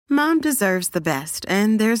Mom deserves the best,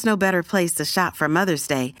 and there's no better place to shop for Mother's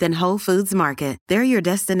Day than Whole Foods Market. They're your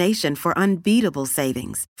destination for unbeatable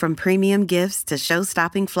savings, from premium gifts to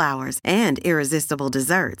show-stopping flowers and irresistible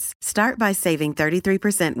desserts. Start by saving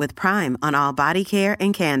 33% with Prime on all body care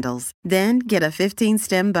and candles. Then get a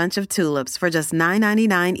 15-stem bunch of tulips for just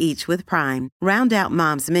 $9.99 each with Prime. Round out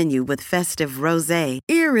Mom's menu with festive rosé,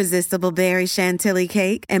 irresistible berry chantilly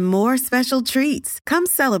cake, and more special treats. Come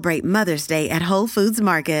celebrate Mother's Day at Whole Foods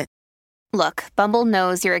Market. Look, Bumble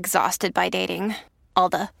knows you're exhausted by dating. All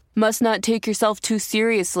the must not take yourself too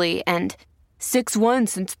seriously and 6'1"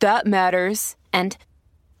 since that matters. And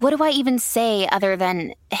what do I even say other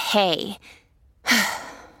than hey?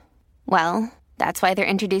 Well, that's why they're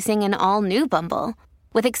introducing an all-new Bumble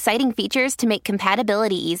with exciting features to make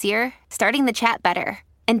compatibility easier, starting the chat better,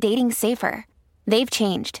 and dating safer. They've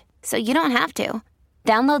changed, so you don't have to.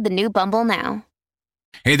 Download the new Bumble now.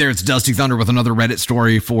 Hey there, it's Dusty Thunder with another Reddit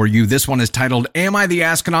story for you. This one is titled, Am I the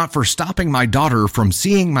Astronaut for Stopping My Daughter from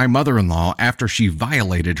Seeing My Mother-in-Law After She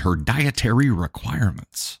Violated Her Dietary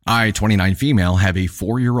Requirements? I, 29 female, have a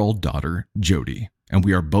 4-year-old daughter, Jody, and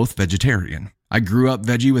we are both vegetarian. I grew up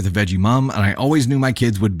veggie with a veggie mom, and I always knew my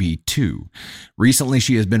kids would be too. Recently,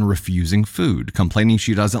 she has been refusing food, complaining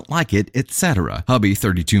she doesn't like it, etc. Hubby,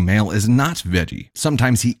 32 male, is not veggie.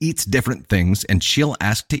 Sometimes he eats different things, and she'll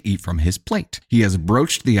ask to eat from his plate. He has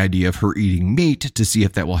broached the idea of her eating meat to see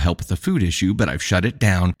if that will help with the food issue, but I've shut it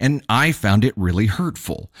down, and I found it really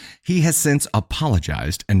hurtful. He has since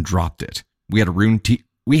apologized and dropped it.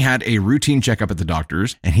 We had a routine checkup at the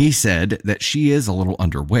doctor's, and he said that she is a little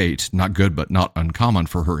underweight, not good but not uncommon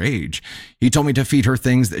for her age. He told me to feed her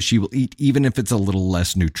things that she will eat even if it's a little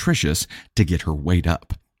less nutritious to get her weight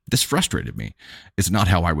up. This frustrated me. It's not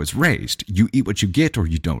how I was raised. You eat what you get or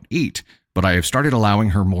you don't eat. But I have started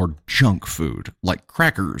allowing her more junk food, like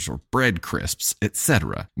crackers or bread crisps,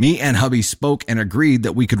 etc. Me and hubby spoke and agreed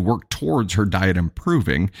that we could work towards her diet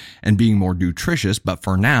improving and being more nutritious, but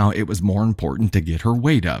for now, it was more important to get her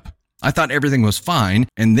weight up. I thought everything was fine,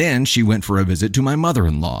 and then she went for a visit to my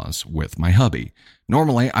mother-in-law's with my hubby.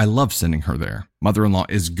 Normally, I love sending her there. Mother-in-law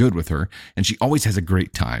is good with her, and she always has a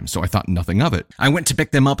great time, so I thought nothing of it. I went to pick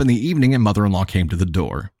them up in the evening, and mother-in-law came to the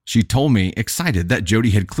door. She told me, excited, that Jody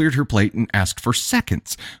had cleared her plate and asked for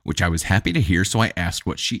seconds, which I was happy to hear, so I asked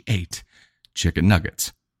what she ate. Chicken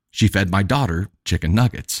nuggets. She fed my daughter chicken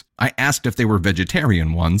nuggets. I asked if they were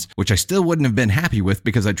vegetarian ones, which I still wouldn't have been happy with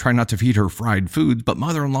because I try not to feed her fried foods, but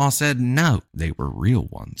mother-in-law said no, they were real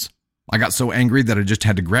ones. I got so angry that I just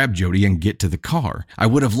had to grab Jody and get to the car. I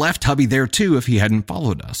would have left hubby there too if he hadn't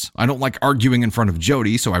followed us. I don't like arguing in front of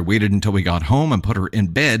Jody, so I waited until we got home and put her in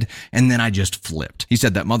bed, and then I just flipped. He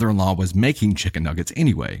said that mother-in-law was making chicken nuggets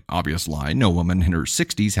anyway. Obvious lie, no woman in her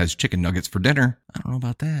 60s has chicken nuggets for dinner. I don't know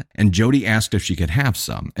about that. And Jody asked if she could have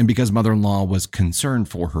some, and because mother-in-law was concerned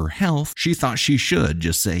for her health, she thought she should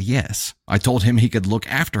just say yes. I told him he could look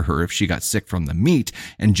after her if she got sick from the meat,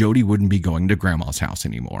 and Jody wouldn't be going to grandma's house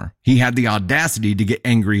anymore. He had the audacity to get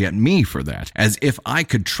angry at me for that, as if I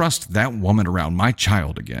could trust that woman around my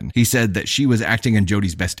child again. He said that she was acting in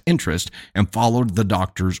Jody's best interest and followed the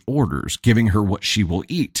doctor's orders, giving her what she will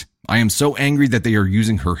eat. I am so angry that they are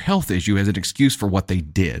using her health issue as an excuse for what they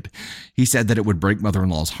did. He said that it would break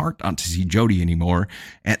mother-in-law's heart not to see Jody anymore,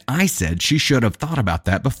 and I said she should have thought about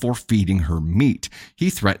that before feeding her meat.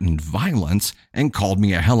 He threatened violence and called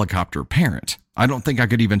me a helicopter parent. I don't think I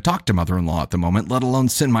could even talk to mother-in-law at the moment, let alone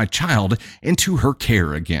send my child into her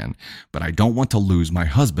care again. But I don't want to lose my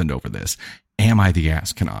husband over this. Am I the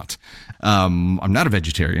astronaut? I'm not a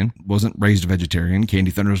vegetarian, wasn't raised a vegetarian.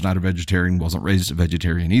 Candy Thunder's not a vegetarian, wasn't raised a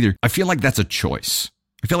vegetarian either. I feel like that's a choice.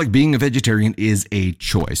 I feel like being a vegetarian is a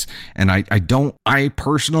choice. And I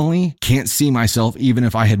personally can't see myself, even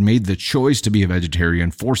if I had made the choice to be a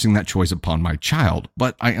vegetarian, forcing that choice upon my child.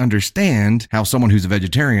 But I understand how someone who's a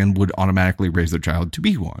vegetarian would automatically raise their child to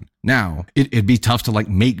be one. Now, it'd be tough to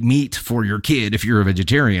make meat for your kid if you're a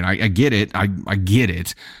vegetarian. I get it. I get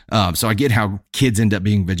it. So I get how kids end up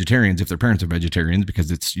being vegetarians if their parents are vegetarians,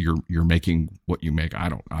 because it's you're making what you make. I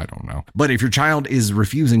don't know. But if your child is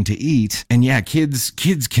refusing to eat, and yeah, kids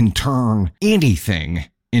can turn anything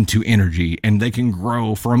into energy, and they can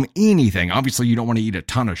grow from anything. Obviously, you don't want to eat a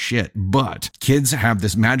ton of shit, but kids have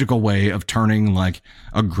this magical way of turning like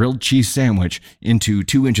a grilled cheese sandwich into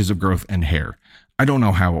 2 inches of growth and hair. I don't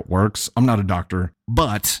know how it works. I'm not a doctor,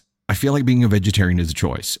 but I feel like being a vegetarian is a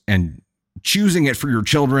choice, and choosing it for your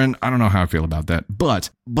children, I don't know how I feel about that.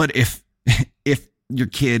 But if your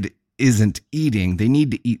kid isn't eating, they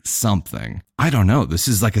need to eat something. I don't know. This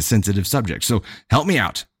is like a sensitive subject. So help me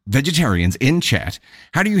out. vegetarians in chat.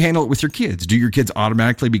 How do you handle it with your kids? Do your kids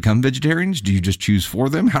automatically become vegetarians? Do you just choose for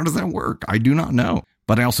them? How does that work? I do not know.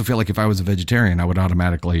 But I also feel like if I was a vegetarian, I would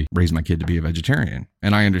automatically raise my kid to be a vegetarian.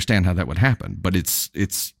 And I understand how that would happen, but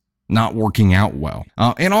it's not working out well.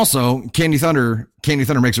 And also, Candy Thunder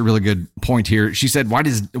makes a really good point here. She said, why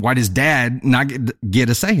does dad not get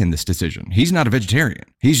a say in this decision? He's not a vegetarian.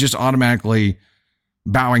 He's just automatically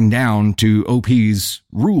bowing down to OP's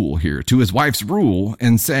rule here, to his wife's rule,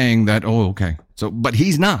 and saying that, oh, okay. So, but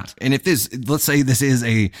he's not. And if let's say this is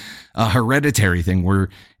a hereditary thing where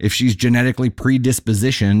if she's genetically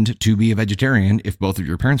predispositioned to be a vegetarian, if both of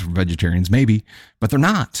your parents were vegetarians, maybe, but they're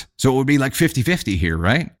not. So it would be like 50-50 here,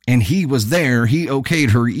 right? And he was there. He okayed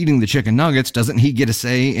her eating the chicken nuggets. Doesn't he get a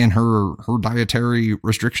say in her dietary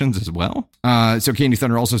restrictions as well? So Candy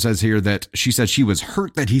Thunder also says here that she said she was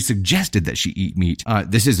hurt that he suggested that she eat meat.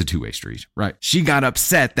 This is a two-way street, right? She got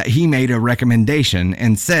upset that he made a recommendation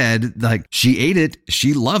and said, like, she ate it.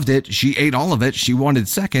 She loved it. She ate all of it. She wanted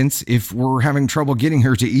seconds. If we're having trouble getting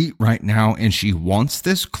her to eat right now and she wants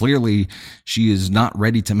this, clearly she is not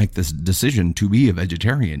ready to make this decision to be a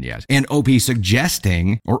vegetarian yet. And OP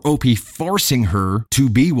suggesting or OP forcing her to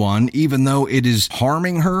be one, even though it is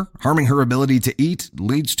harming her ability to eat,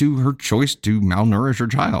 leads to her choice to malnourish her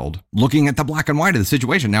child. Looking at the black and white of the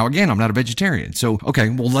situation. Now, again, I'm not a vegetarian. So, okay,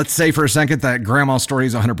 well, let's say for a second that grandma's story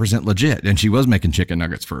is 100% legit and she was making chicken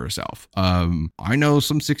nuggets for herself. I know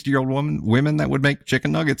some 60-year-old women that would make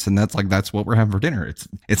chicken nuggets, and that's what we're having for dinner.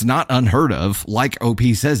 It's not unheard of, like OP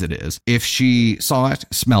says it is. If she saw it,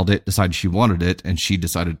 smelled it, decided she wanted it, and she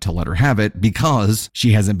decided to let her have it because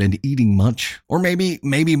she hasn't been eating much, or maybe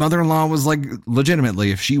mother-in-law was like,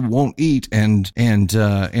 legitimately, if she won't eat and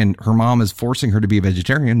her mom is forcing her to be a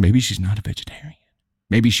vegetarian, maybe she's not a vegetarian.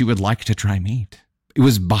 Maybe she would like to try meat. It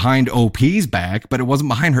was behind OP's back, but it wasn't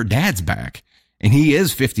behind her dad's back. And he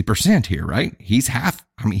is 50% here, right? He's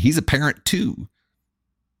he's a parent too.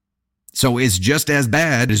 So it's just as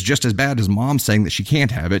bad as mom saying that she can't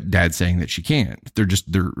have it, dad saying that she can't. They're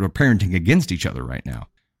parenting against each other right now.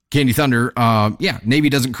 Candy Thunder, Navy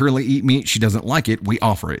doesn't currently eat meat. She doesn't like it. We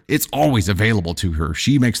offer it. It's always available to her.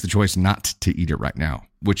 She makes the choice not to eat it right now,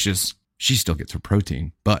 which is, she still gets her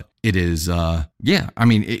protein, but it is,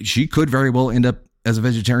 she could very well end up as a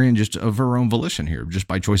vegetarian just of her own volition here, just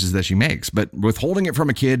by choices that she makes. But withholding it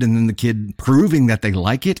from a kid and then the kid proving that they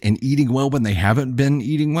like it and eating well when they haven't been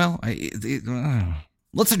eating well.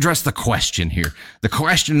 Let's address the question here. The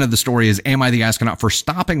question of the story is, am I the astronaut for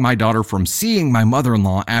stopping my daughter from seeing my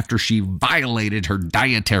mother-in-law after she violated her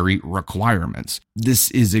dietary requirements?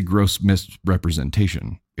 This is a gross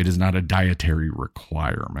misrepresentation. It is not a dietary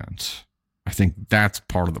requirement. I think that's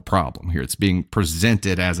part of the problem here. It's being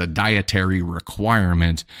presented as a dietary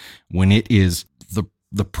requirement when it is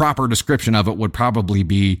the proper description of it would probably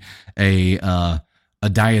be a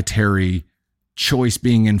dietary choice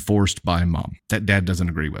being enforced by mom that dad doesn't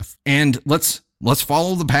agree with. And let's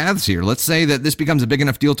follow the paths here. Let's say that this becomes a big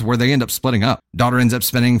enough deal to where they end up splitting up. Daughter ends up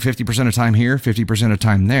spending 50% of time here, 50% of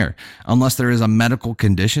time there. Unless there is a medical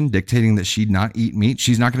condition dictating that she not eat meat,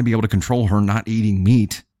 she's not going to be able to control her not eating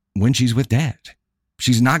meat when she's with dad.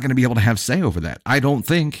 She's not going to be able to have say over that. I don't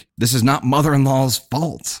think. This is not mother-in-law's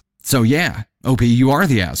fault. So yeah, OP, you are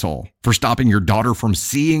the asshole for stopping your daughter from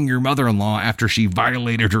seeing your mother-in-law after she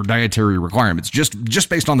violated her dietary requirements. Just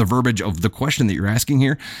based on the verbiage of the question that you're asking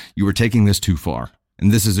here, you were taking this too far.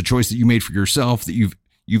 And this is a choice that you made for yourself that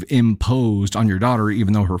you've imposed on your daughter,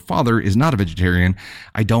 even though her father is not a vegetarian.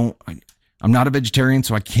 I'm not a vegetarian,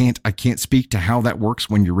 so I can't speak to how that works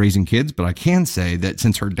when you're raising kids, but I can say that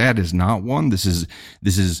since her dad is not one, this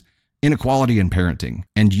is inequality in parenting.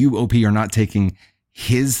 And you, OP, are not taking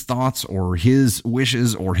his thoughts or his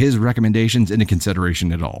wishes or his recommendations into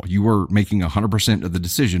consideration at all. You are making 100% of the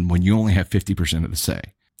decision when you only have 50% of the say.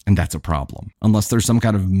 And that's a problem. Unless there's some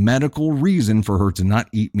kind of medical reason for her to not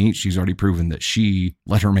eat meat, she's already proven that she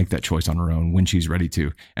let her make that choice on her own when she's ready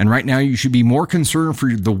to. And right now, you should be more concerned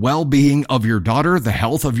for the well-being of your daughter, the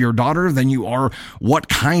health of your daughter, than you are what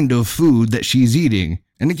kind of food that she's eating.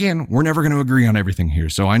 And again, we're never going to agree on everything here.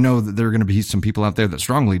 So I know that there are going to be some people out there that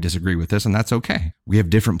strongly disagree with this, and that's okay. We have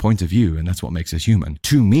different points of view, and that's what makes us human.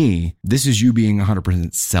 To me, this is you being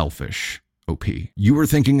 100% selfish. OP. You are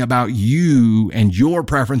thinking about you and your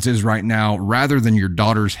preferences right now rather than your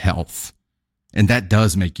daughter's health. And that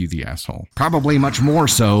does make you the asshole. Probably much more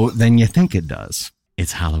so than you think it does.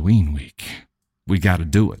 It's Halloween week. We got to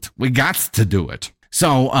do it. We got to do it.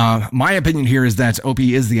 So my opinion here is that OP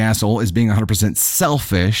is the asshole, is being 100%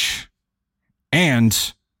 selfish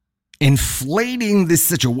and inflating this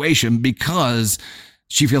situation because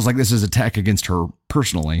she feels like this is an attack against her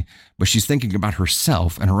personally, but she's thinking about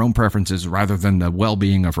herself and her own preferences rather than the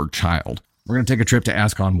well-being of her child. We're going to take a trip to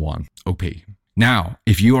Ask on One, OP. Now,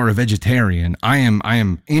 if you are a vegetarian, I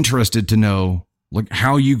am interested to know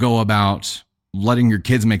how you go about letting your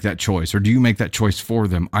kids make that choice, or do you make that choice for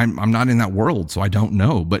them? I'm not in that world, so I don't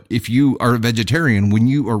know. But if you are a vegetarian, when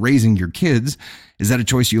you are raising your kids, is that a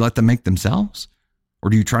choice you let them make themselves? Or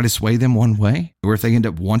do you try to sway them one way? Or if they end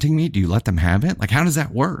up wanting meat, do you let them have it? How does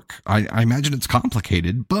that work? I imagine it's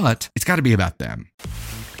complicated, but it's got to be about them.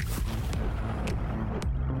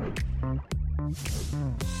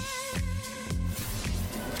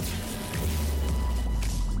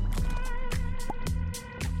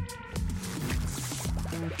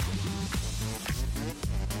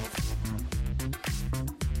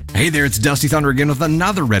 Hey there, it's Dusty Thunder again with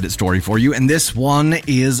another Reddit story for you, and this one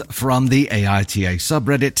is from the AITA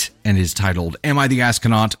subreddit and is titled, Am I the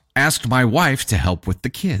Astronaut? Asked my wife to help with the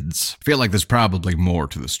kids. I feel like there's probably more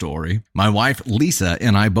to the story. My wife, Lisa,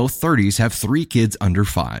 and I, both 30s, have 3 kids under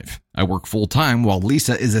 5. I work full-time while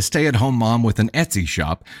Lisa is a stay-at-home mom with an Etsy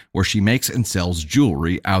shop where she makes and sells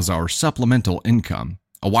jewelry as our supplemental income.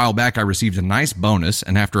 A while back, I received a nice bonus,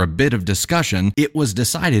 and after a bit of discussion, it was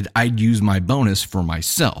decided I'd use my bonus for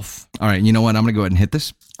myself. All right, you know what? I'm going to go ahead and hit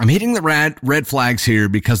this. I'm hitting the red flags here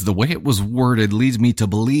because the way it was worded leads me to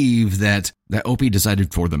believe that OP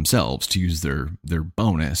decided for themselves to use their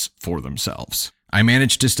bonus for themselves. I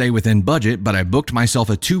managed to stay within budget, but I booked myself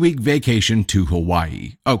a 2-week vacation to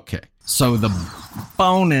Hawaii. Okay. So the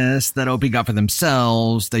bonus that OP got for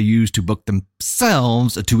themselves, they used to book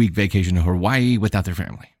themselves a 2-week vacation to Hawaii without their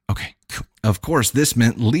family. Okay, cool. Of course, this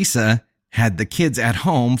meant Lisa had the kids at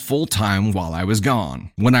home full-time while I was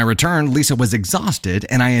gone. When I returned, Lisa was exhausted,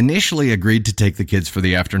 and I initially agreed to take the kids for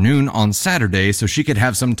the afternoon on Saturday so she could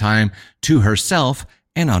have some time to herself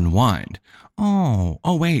and unwind. Oh,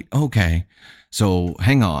 wait, okay. So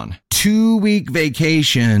hang on. 2-week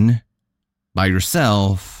vacation by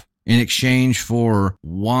yourself in exchange for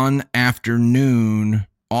 1 afternoon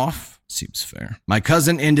off? Seems fair. My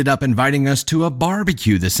cousin ended up inviting us to a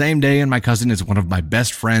barbecue the same day, and my cousin is one of my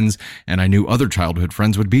best friends, and I knew other childhood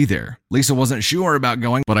friends would be there. Lisa wasn't sure about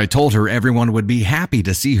going, but I told her everyone would be happy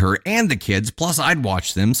to see her and the kids, plus I'd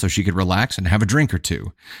watch them so she could relax and have a drink or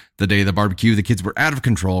two. The day of the barbecue, the kids were out of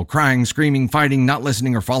control, crying, screaming, fighting, not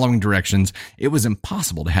listening or following directions. It was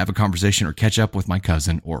impossible to have a conversation or catch up with my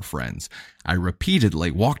cousin or friends. I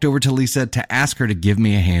repeatedly walked over to Lisa to ask her to give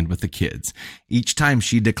me a hand with the kids. Each time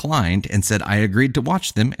she declined and said I agreed to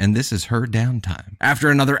watch them, and this is her downtime. After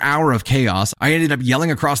another hour of chaos, I ended up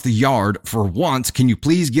yelling across the yard, for once, can you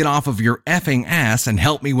please get off of your effing ass and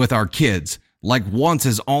help me with our kids? Like once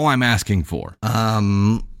is all I'm asking for.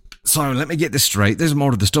 So let me get this straight. There's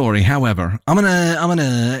more to the story. However, I'm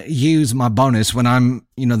gonna use my bonus when I'm,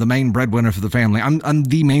 the main breadwinner for the family. I'm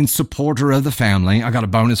the main supporter of the family. I got a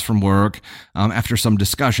bonus from work after some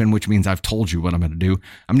discussion, which means I've told you what I'm gonna do.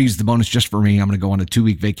 I'm gonna use the bonus just for me. I'm gonna go on a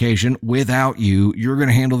 2-week vacation without you. You're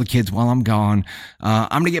gonna handle the kids while I'm gone.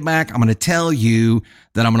 I'm gonna get back. I'm gonna tell you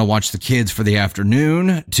that I'm gonna watch the kids for the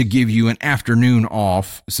afternoon to give you an afternoon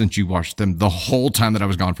off since you watched them the whole time that I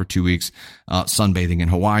was gone for 2 weeks, sunbathing in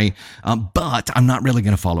Hawaii. But I'm not really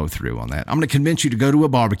going to follow through on that. I'm going to convince you to go to a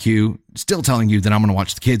barbecue, still telling you that I'm going to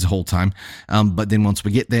watch the kids the whole time. But then once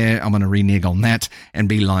we get there, I'm going to renege on that and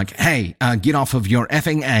be like, hey, get off of your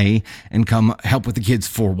effing A and come help with the kids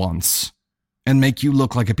for once and make you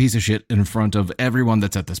look like a piece of shit in front of everyone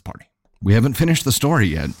that's at this party. We haven't finished the story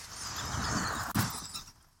yet.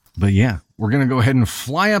 But yeah, we're going to go ahead and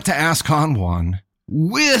fly up to Ask on One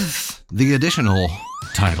with the additional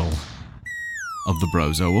title of the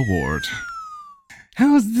Brozo Award.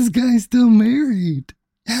 How is this guy still married?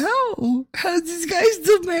 How is this guy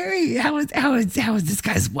still married? How is this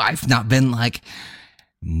guy's wife not been like,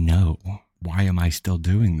 no, why am I still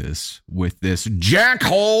doing this with this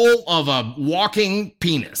jackhole of a walking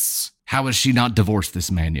penis? How has she not divorced this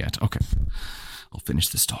man yet? Okay. I'll finish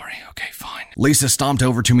the story. Okay, fine. Lisa stomped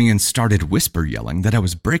over to me and started whisper yelling that I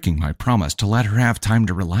was breaking my promise to let her have time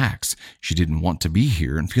to relax. She didn't want to be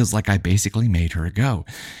here and feels like I basically made her go.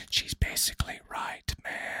 She's basically right,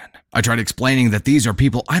 man. I tried explaining that these are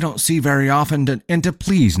people I don't see very often and to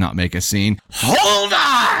please not make a scene. Hold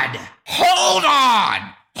on!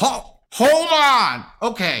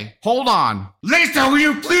 Okay, hold on. Lisa, will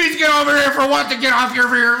you please get over here for once and get off your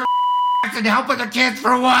rear and help with the kids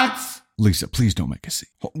for once? Lisa, please don't make a scene.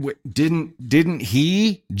 Wait, didn't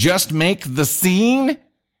he just make the scene?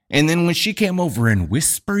 And then when she came over and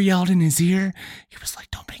whisper yelled in his ear, he was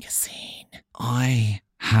like, don't make a scene. I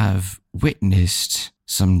have witnessed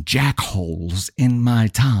some jackholes in my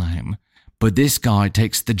time, but this guy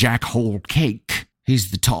takes the jackhole cake. He's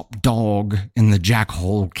the top dog in the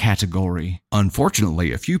jackhole category.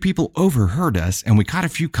 Unfortunately, a few people overheard us and we caught a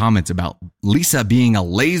few comments about Lisa being a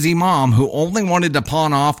lazy mom who only wanted to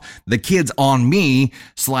pawn off the kids on me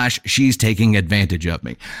 / she's taking advantage of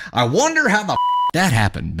me. I wonder how the that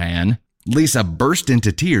happened, man. Lisa burst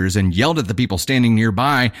into tears and yelled at the people standing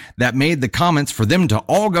nearby that made the comments for them to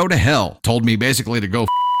all go to hell. Told me basically to go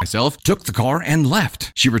myself, took the car and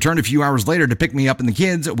left. She returned a few hours later to pick me up and the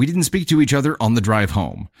kids. We didn't speak to each other on the drive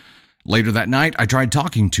home. Later that night, I tried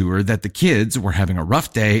talking to her that the kids were having a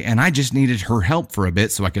rough day and I just needed her help for a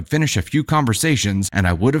bit so I could finish a few conversations and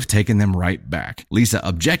I would have taken them right back. Lisa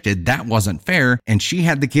objected that wasn't fair and she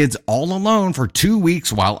had the kids all alone for 2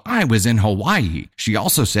 weeks while I was in Hawaii. She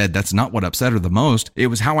also said that's not what upset her the most. It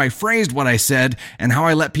was how I phrased what I said and how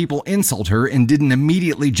I let people insult her and didn't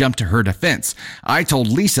immediately jump to her defense. I told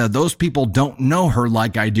Lisa those people don't know her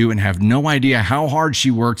like I do and have no idea how hard she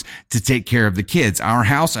works to take care of the kids, our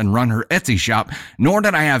house, and run her Etsy shop, nor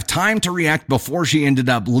did I have time to react before she ended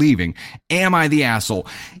up leaving. Am I the asshole?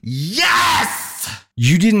 Yes!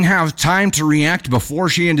 You didn't have time to react before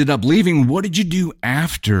she ended up leaving. What did you do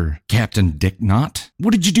after, Captain Dick Knot?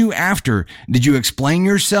 What did you do after? Did you explain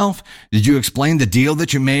yourself? Did you explain the deal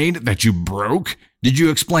that you made, that you broke? Did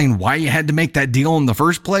you explain why you had to make that deal in the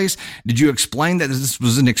first place? Did you explain that this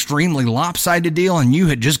was an extremely lopsided deal and you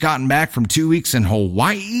had just gotten back from 2 weeks in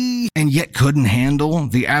Hawaii and yet couldn't handle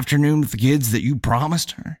the afternoon with the kids that you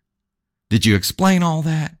promised her? Did you explain all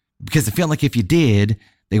that? Because I feel like if you did,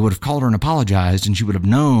 they would have called her and apologized and she would have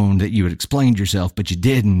known that you had explained yourself, but you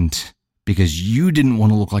didn't because you didn't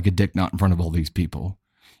want to look like a dick knot in front of all these people.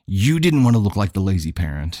 You didn't want to look like the lazy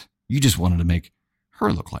parent. You just wanted to make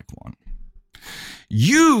her look like one.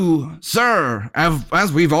 You, sir,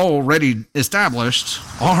 as we've already established,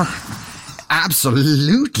 are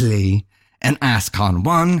absolutely an Ascon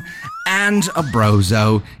 1 and a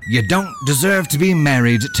brozo. You don't deserve to be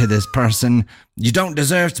married to this person. You don't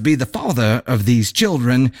deserve to be the father of these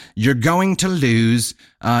children. You're going to lose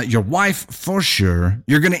your wife for sure.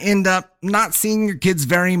 You're going to end up not seeing your kids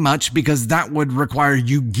very much because that would require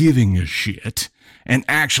you giving a shit and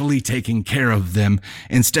actually taking care of them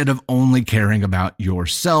instead of only caring about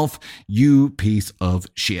yourself, you piece of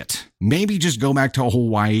shit. Maybe just go back to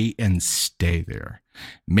Hawaii and stay there.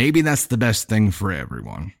 Maybe that's the best thing for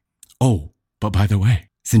everyone. Oh, but by the way,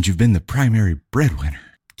 since you've been the primary breadwinner,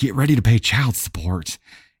 get ready to pay child support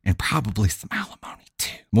and probably some alimony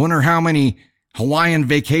too. Wonder how many Hawaiian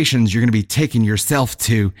vacations you're going to be taking yourself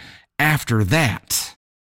to after that.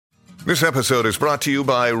 This episode is brought to you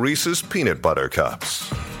by Reese's Peanut Butter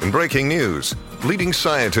Cups. In breaking news, leading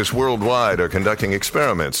scientists worldwide are conducting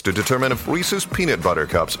experiments to determine if Reese's Peanut Butter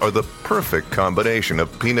Cups are the perfect combination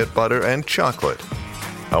of peanut butter and chocolate.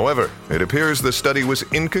 However, it appears the study was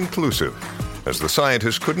inconclusive, as the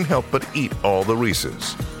scientists couldn't help but eat all the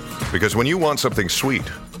Reese's. Because when you want something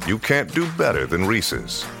sweet, you can't do better than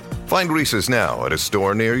Reese's. Find Reese's now at a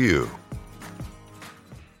store near you.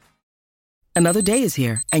 Another day is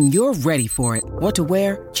here, and you're ready for it. What to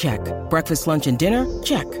wear? Check. Breakfast, lunch, and dinner?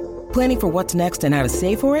 Check. Planning for what's next and how to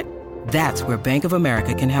save for it? That's where Bank of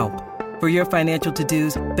America can help. For your financial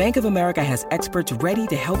to-dos, Bank of America has experts ready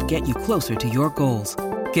to help get you closer to your goals.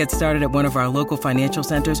 Get started at one of our local financial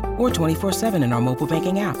centers or 24/7 in our mobile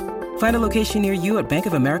banking app. Find a location near you at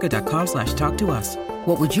bankofamerica.com/talktous.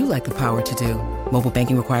 What would you like the power to do? Mobile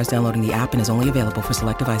banking requires downloading the app and is only available for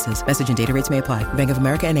select devices. Message and data rates may apply. Bank of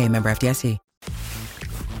America N.A., member FDIC.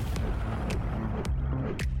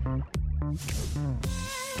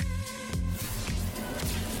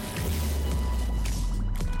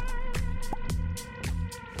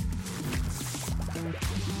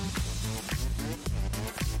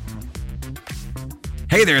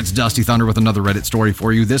 Hey there, it's Dusty Thunder with another Reddit story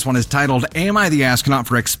for you. This one is titled, Am I the Astronaut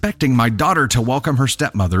for Expecting My Daughter to Welcome Her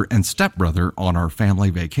Stepmother and Stepbrother on Our Family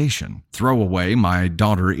Vacation? Throwaway, my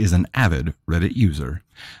daughter is an avid Reddit user.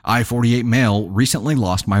 I, 48 male, recently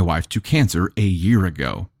lost my wife to cancer a year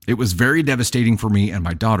ago. It was very devastating for me and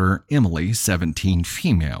my daughter, Emily, 17,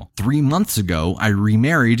 female. 3 months ago, I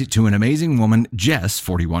remarried to an amazing woman, Jess,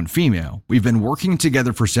 41, female. We've been working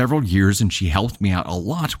together for several years and she helped me out a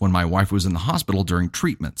lot when my wife was in the hospital during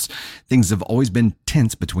treatments. Things have always been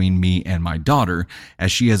tense between me and my daughter,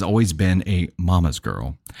 as she has always been a mama's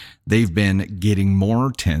girl. They've been getting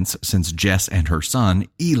more tense since Jess and her son,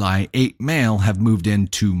 Eli, 8 male, have moved in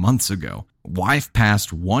 2 months ago. Wife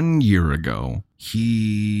passed 1 year ago.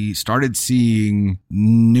 He started seeing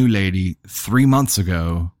new lady 3 months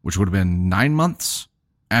ago, which would have been 9 months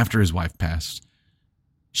after his wife passed.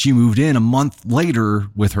 She moved in a month later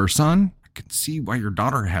with her son. can see why your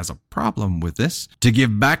daughter has a problem with this. To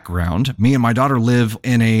give background, me and my daughter live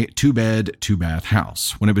in a 2-bed, 2-bath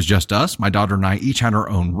house. When it was just us, my daughter and I each had our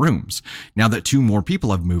own rooms. Now that 2 more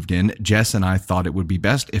people have moved in, Jess and I thought it would be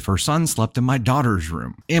best if her son slept in my daughter's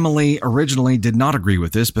room. Emily originally did not agree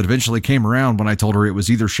with this, but eventually came around when I told her it was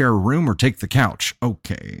either share a room or take the couch.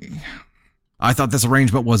 Okay. I thought this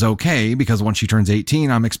arrangement was okay because once she turns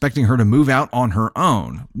 18, I'm expecting her to move out on her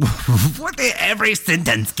own. Every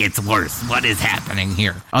sentence gets worse. What is happening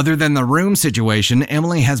here? Other than the room situation,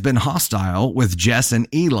 Emily has been hostile with Jess and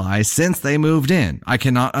Eli since they moved in. I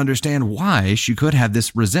cannot understand why she could have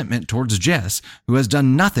this resentment towards Jess, who has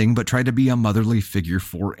done nothing but try to be a motherly figure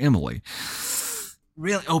for Emily.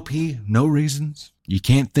 Really, OP? No reasons? You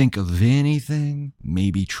can't think of anything?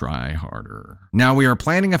 Maybe try harder. Now we are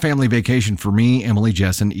planning a family vacation for me, Emily,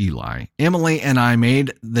 Jess, and Eli. Emily and I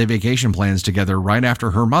made the vacation plans together right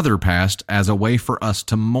after her mother passed as a way for us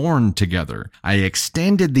to mourn together. I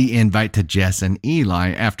extended the invite to Jess and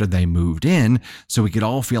Eli after they moved in so we could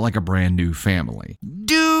all feel like a brand new family.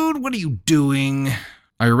 Dude, what are you doing?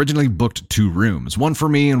 I originally booked 2 rooms, one for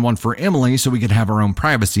me and one for Emily so we could have our own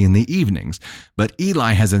privacy in the evenings. But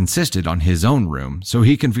Eli has insisted on his own room so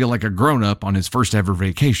he can feel like a grown-up on his first ever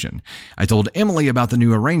vacation. I told Emily about the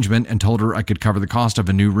new arrangement and told her I could cover the cost of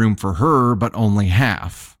a new room for her, but only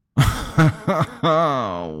half.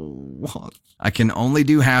 What? I can only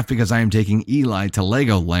do half because I am taking Eli to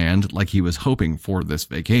Legoland like he was hoping for this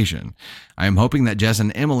vacation. I am hoping that Jess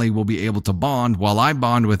and Emily will be able to bond while I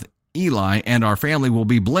bond with Eli, and our family will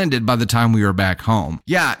be blended by the time we are back home.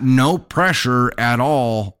 Yeah, no pressure at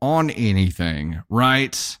all on anything,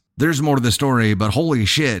 right? There's more to the story, but holy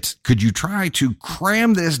shit, could you try to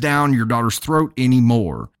cram this down your daughter's throat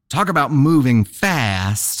anymore? Talk about moving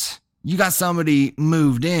fast. You got somebody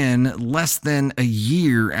moved in less than a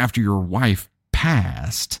year after your wife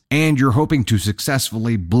passed, and you're hoping to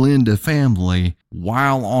successfully blend a family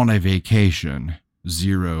while on a vacation.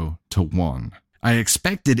 0 to 1. I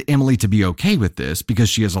expected Emily to be okay with this because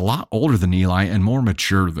she is a lot older than Eli and more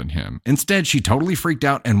mature than him. Instead, she totally freaked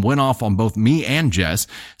out and went off on both me and Jess,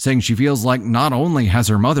 saying she feels like not only has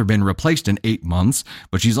her mother been replaced in 8 months,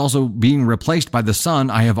 but she's also being replaced by the son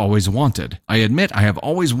I have always wanted. I admit I have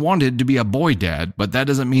always wanted to be a boy dad, but that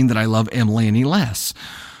doesn't mean that I love Emily any less.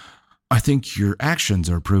 I think your actions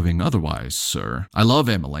are proving otherwise, sir. I love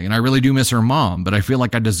Emily, and I really do miss her mom, but I feel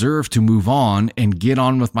like I deserve to move on and get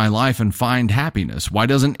on with my life and find happiness. Why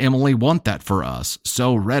doesn't Emily want that for us?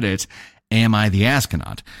 So Reddit, am I the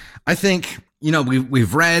astronaut? I think,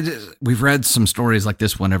 we've read some stories like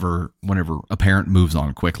this whenever a parent moves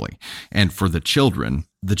on quickly. And for the children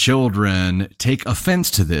take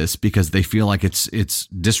offense to this because they feel like it's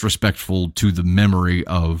disrespectful to the memory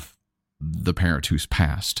of the parent who's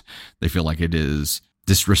passed. They feel like it is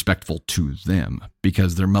disrespectful to them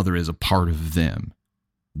because their mother is a part of them.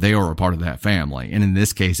 They are a part of that family. And in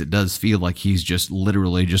this case, it does feel like he's just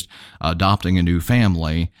literally just adopting a new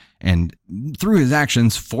family and through his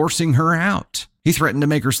actions, forcing her out. He threatened to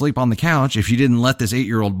make her sleep on the couch if she didn't let this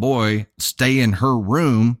 8-year-old boy stay in her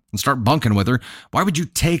room and start bunking with her. Why would you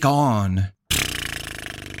take on...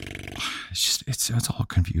 It's all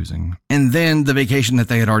confusing. And then the vacation that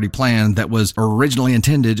they had already planned that was originally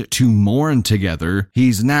intended to mourn together,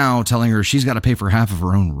 he's now telling her she's got to pay for half of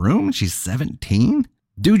her own room. She's 17.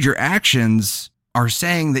 Dude, your actions are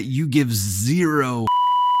saying that you give 0.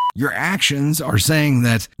 Your actions are saying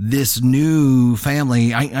that this new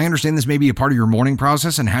family, I understand this may be a part of your mourning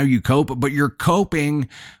process and how you cope, but you're coping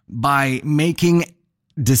by making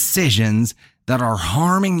decisions that are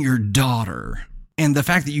harming your daughter. And the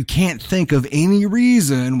fact that you can't think of any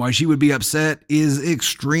reason why she would be upset is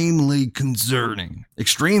extremely concerning.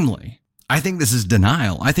 Extremely. I think this is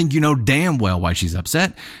denial. I think you know damn well why she's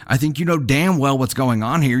upset. I think you know damn well what's going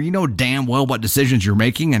on here. You know damn well what decisions you're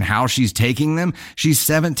making and how she's taking them. She's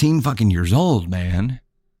 17 fucking years old, man.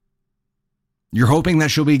 You're hoping that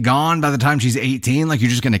she'll be gone by the time she's 18, like you're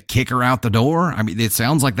just going to kick her out the door? I mean, it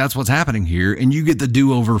sounds like that's what's happening here, and you get the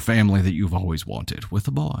do-over family that you've always wanted with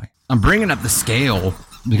a boy. I'm bringing up the scale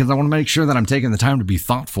because I want to make sure that I'm taking the time to be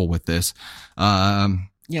thoughtful with this. Yeah,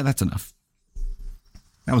 that's enough.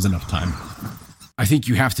 That was enough time. I think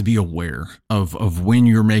you have to be aware of when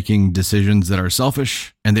you're making decisions that are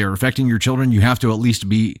selfish and they are affecting your children. You have to at least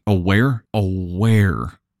be aware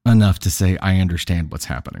enough to say, I understand what's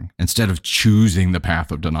happening, instead of choosing the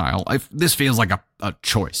path of denial. This feels like a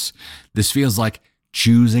choice. This feels like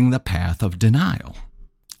choosing the path of denial.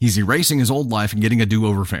 He's erasing his old life and getting a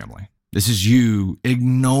do-over family. This is you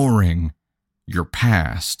ignoring your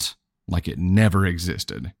past like it never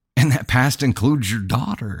existed. And that past includes your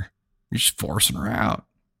daughter. You're just forcing her out.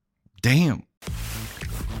 Damn.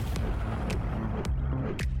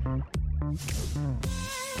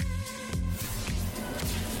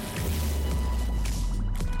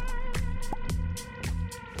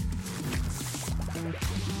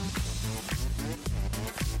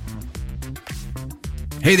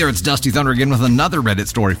 Hey there, it's Dusty Thunder again with another Reddit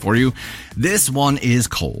story for you. This one is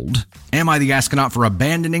called, Am I the Astronaut for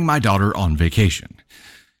Abandoning My Daughter on Vacation?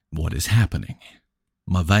 What is happening?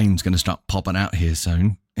 My vein's going to stop popping out here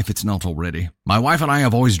soon, if it's not already. My wife and I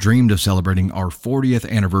have always dreamed of celebrating our 40th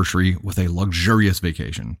anniversary with a luxurious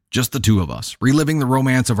vacation. Just the two of us, reliving the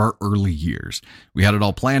romance of our early years. We had it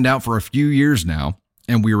all planned out for a few years now,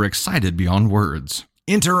 and we were excited beyond words.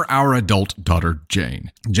 Enter our adult daughter,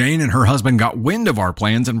 Jane. Jane and her husband got wind of our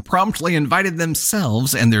plans and promptly invited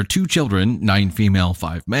themselves and their 2 children, 9 female,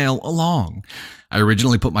 5 male, along. I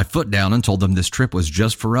originally put my foot down and told them this trip was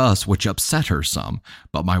just for us, which upset her some.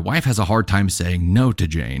 But my wife has a hard time saying no to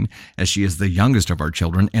Jane, as she is the youngest of our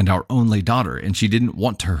children and our only daughter, and she didn't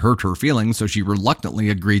want to hurt her feelings, so she reluctantly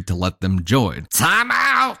agreed to let them join. Time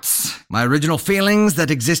out! My original feelings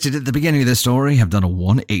that existed at the beginning of this story have done a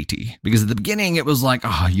 180. Because at the beginning, it was like,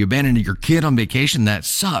 you abandoned your kid on vacation? That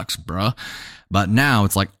sucks, bruh. But now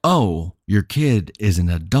it's like, your kid is an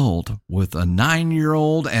adult with a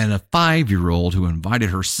 9-year-old and a 5-year-old who invited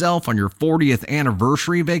herself on your 40th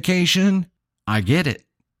anniversary vacation? I get it.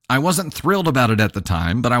 I wasn't thrilled about it at the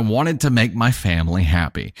time, but I wanted to make my family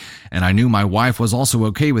happy. And I knew my wife was also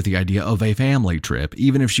okay with the idea of a family trip.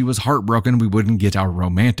 Even if she was heartbroken, we wouldn't get our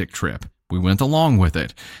romantic trip. We went along with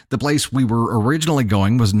it. The place we were originally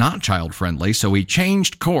going was not child-friendly, so we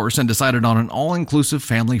changed course and decided on an all-inclusive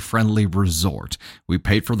family-friendly resort. We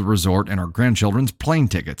paid for the resort and our grandchildren's plane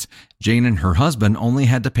tickets. Jane and her husband only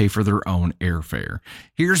had to pay for their own airfare.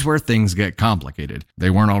 Here's where things get complicated. They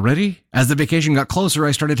weren't already? As the vacation got closer,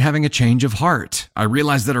 I started having a change of heart. I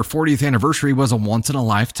realized that our 40th anniversary was a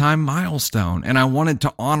once-in-a-lifetime milestone, and I wanted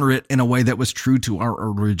to honor it in a way that was true to our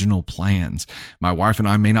original plans. My wife and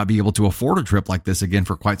I may not be able to afford a trip like this again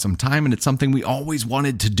for quite some time, and it's something we always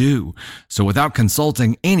wanted to do. So without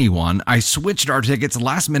consulting anyone, I switched our tickets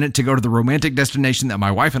last minute to go to the romantic destination that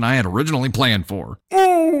my wife and I had originally planned for.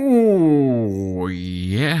 Oh,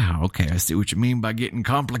 yeah, okay, I see what you mean by getting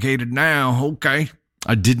complicated now, okay.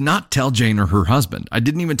 I did not tell Jane or her husband. I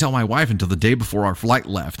didn't even tell my wife until the day before our flight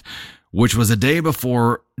left, which was a day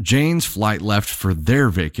before Jane's flight left for their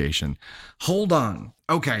vacation. Hold on.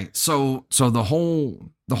 Okay, so the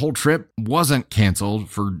whole trip wasn't canceled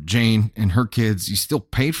for Jane and her kids. You still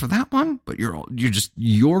paid for that one, but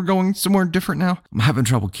you're going somewhere different now? I'm having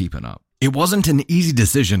trouble keeping up. It wasn't an easy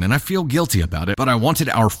decision, and I feel guilty about it, but I wanted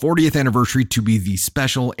our 40th anniversary to be the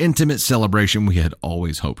special, intimate celebration we had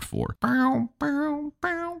always hoped for.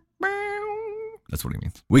 That's what he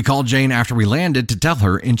means. We called Jane after we landed to tell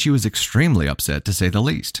her, and she was extremely upset, to say the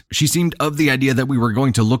least. She seemed of the idea that we were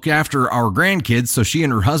going to look after our grandkids so she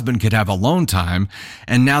and her husband could have alone time,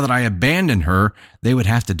 and now that I abandoned her, they would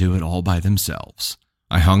have to do it all by themselves.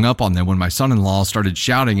 I hung up on them when my son-in-law started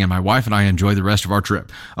shouting, and my wife and I enjoyed the rest of our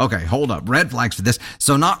trip. Okay, hold up. Red flags for this.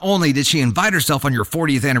 So not only did she invite herself on your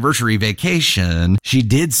 40th anniversary vacation, she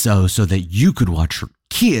did so that you could watch her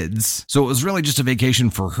kids. So it was really just a vacation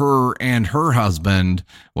for her and her husband.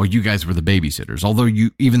 Well, you guys were the babysitters,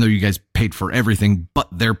 even though you guys paid for everything but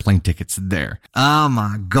their plane tickets there. Oh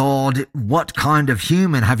my God, what kind of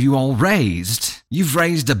human have you all raised? You've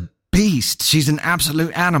raised a beast. She's an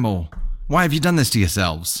absolute animal. Why have you done this to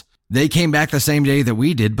yourselves? They came back the same day that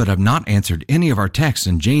we did, but have not answered any of our texts,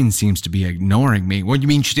 and Jane seems to be ignoring me. What do you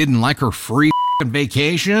mean she didn't like her free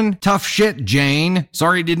vacation? Tough shit, Jane.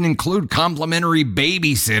 Sorry it didn't include complimentary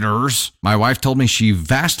babysitters. My wife told me she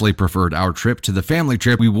vastly preferred our trip to the family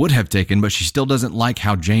trip we would have taken, but she still doesn't like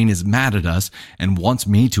how Jane is mad at us and wants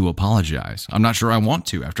me to apologize. I'm not sure I want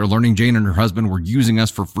to after learning Jane and her husband were using us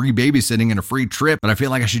for free babysitting and a free trip, but I feel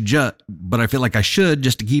like I should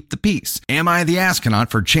just to keep the peace. Am I the astronaut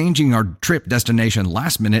for changing our trip destination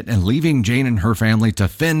last minute and leaving Jane and her family to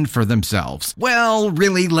fend for themselves? Well,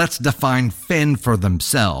 really, let's define fend for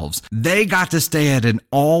themselves. They got to stay at an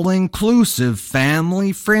all-inclusive,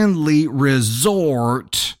 family-friendly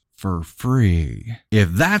resort for free.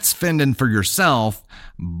 If that's fending for yourself,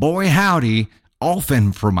 boy howdy, I'll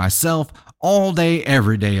fend for myself all day,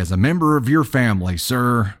 every day as a member of your family,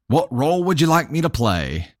 sir. What role would you like me to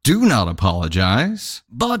play? Do not apologize.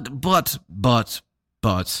 But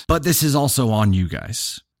this is also on you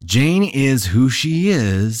guys. Jane is who she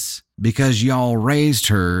is because y'all raised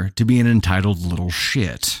her to be an entitled little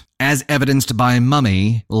shit. as evidenced by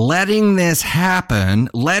Mummy letting this happen,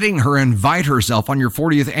 letting her invite herself on your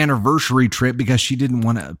 40th anniversary trip because she didn't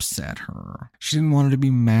want to upset her. She didn't want her to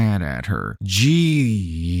be mad at her.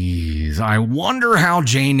 Jeez, I wonder how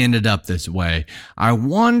Jane ended up this way. I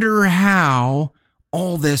wonder how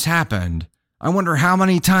all this happened. I wonder how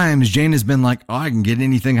many times Jane has been like, oh, I can get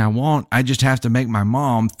anything I want. I just have to make my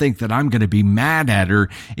mom think that I'm going to be mad at her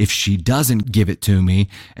if she doesn't give it to me.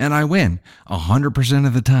 And I win 100%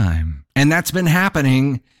 of the time. And that's been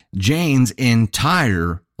happening Jane's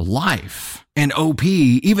entire life. And OP,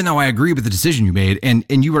 even though I agree with the decision you made, and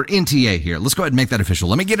you are NTA here. Let's go ahead and make that official.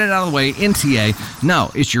 Let me get it out of the way. NTA.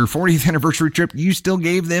 No, it's your 40th anniversary trip. You still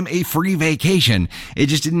gave them a free vacation. It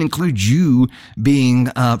just didn't include you being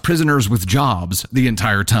prisoners with jobs the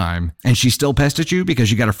entire time. And she still pissed at you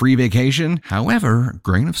because you got a free vacation. However,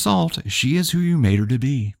 grain of salt, she is who you made her to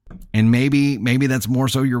be. And maybe that's more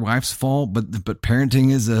so your wife's fault, but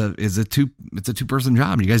parenting is a two-person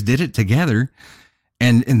job. You guys did it together.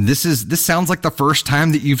 And this sounds like the first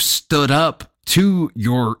time that you've stood up to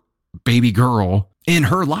your baby girl in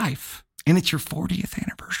her life. And it's your 40th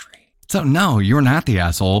anniversary. So no, you're not the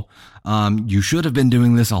asshole. You should have been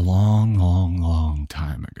doing this a long, long, long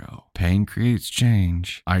time ago. Pain creates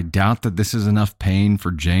change. I doubt that this is enough pain for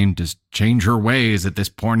Jane to change her ways at this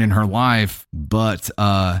point in her life. But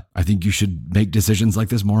I think you should make decisions like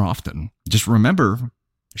this more often. Just remember,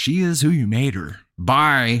 she is who you made her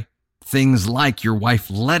by things like your wife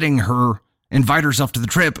letting her invite herself to the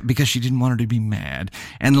trip because she didn't want her to be mad.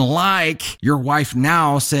 And like your wife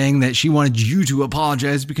now saying that she wanted you to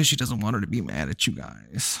apologize because she doesn't want her to be mad at you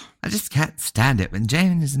guys. I just can't stand it when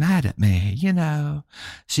Jane is mad at me. You know,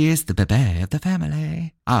 she is the bébé of the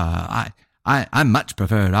family. I much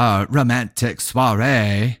prefer our romantic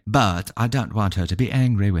soiree, but I don't want her to be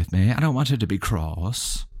angry with me. I don't want her to be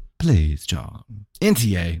cross. Please, John.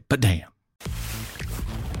 NTA, but damn.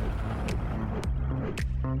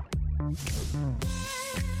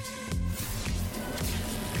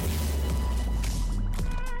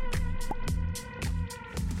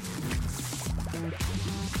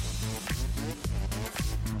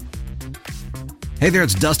 Hey there,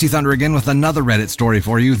 it's Dusty Thunder again with another Reddit story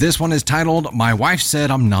for you. This one is titled, My Wife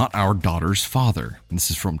Said I'm Not Our Daughter's Father. And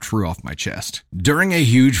this is from True Off My Chest. During a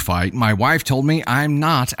huge fight, my wife told me I'm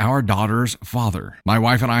not our daughter's father. My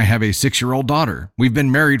wife and I have a 6-year-old daughter. We've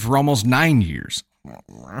been married for almost 9 years.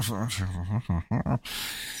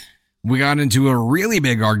 We got into a really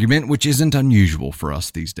big argument, which isn't unusual for us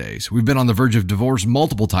these days. We've been on the verge of divorce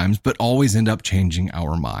multiple times, but always end up changing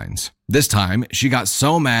our minds. This time, she got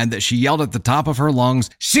so mad that she yelled at the top of her lungs,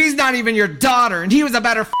 "She's not even your daughter, and he was a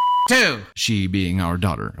better too." She being our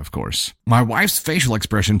daughter, of course. My wife's facial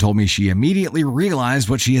expression told me she immediately realized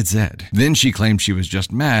what she had said. Then she claimed she was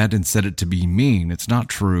just mad and said it to be mean. It's not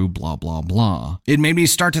true, blah, blah, blah. It made me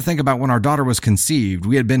start to think about when our daughter was conceived.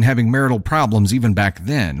 We had been having marital problems even back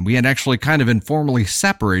then. We had actually kind of informally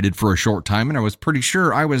separated for a short time, and I was pretty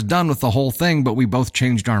sure I was done with the whole thing, but we both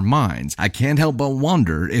changed our minds. I can't help but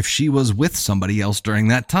wonder if she was with somebody else during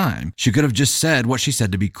that time. She could have just said what she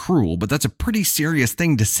said to be cruel, but that's a pretty serious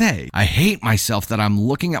thing to say. I hate myself that I'm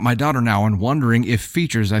looking at my daughter now and wondering if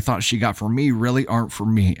features I thought she got from me really aren't for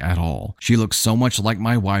me at all. She looks so much like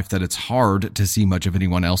my wife that it's hard to see much of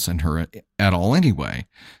anyone else in her at all anyway.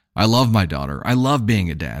 I love my daughter. I love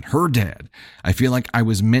being a dad, her dad. I feel like I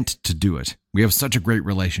was meant to do it. We have such a great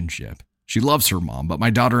relationship. She loves her mom, but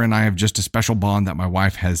my daughter and I have just a special bond that my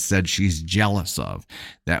wife has said she's jealous of.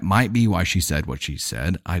 That might be why she said what she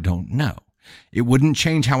said. I don't know. It wouldn't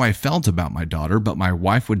change how I felt about my daughter, but my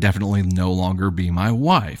wife would definitely no longer be my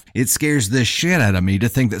wife. It scares the shit out of me to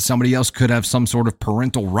think that somebody else could have some sort of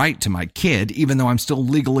parental right to my kid, even though I'm still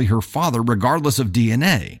legally her father, regardless of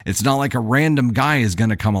DNA. It's not like a random guy is going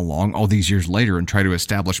to come along all these years later and try to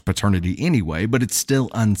establish paternity anyway, but it's still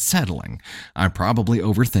unsettling. I'm probably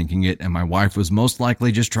overthinking it, and my wife was most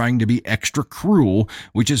likely just trying to be extra cruel,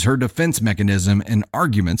 which is her defense mechanism in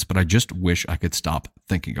arguments, but I just wish I could stop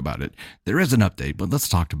thinking about it. There is an update, but let's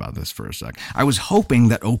talk about this for a sec. I was hoping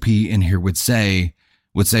that OP in here would say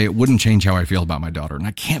it wouldn't change how I feel about my daughter, and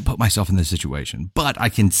I can't put myself in this situation, but I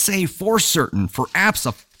can say for certain, for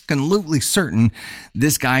absolutely certain,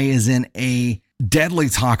 this guy is in a deadly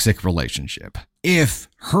toxic relationship. If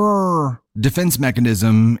her defense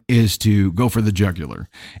mechanism is to go for the jugular,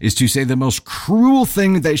 is to say the most cruel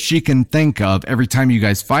thing that she can think of every time you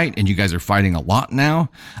guys fight, and you guys are fighting a lot now.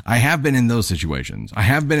 I have been in those situations. I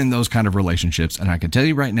have been in those kind of relationships, and I can tell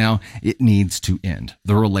you right now, it needs to end.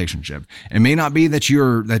 The relationship. It may not be that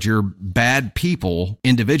you're bad people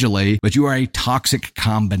individually, but you are a toxic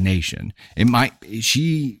combination.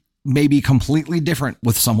 may be completely different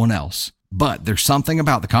with someone else. But there's something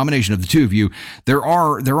about the combination of the two of you. There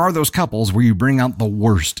are those couples where you bring out the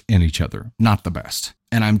worst in each other, not the best.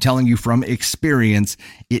 And I'm telling you from experience,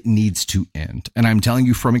 it needs to end. And I'm telling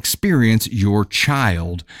you from experience, your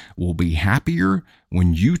child will be happier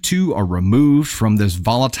when you two are removed from this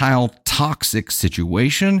volatile, toxic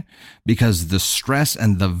situation, because the stress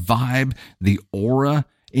and the vibe, the aura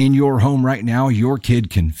in your home right now, your kid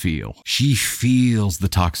can feel. She feels the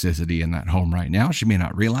toxicity in that home right now. She may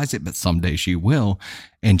not realize it, but someday she will.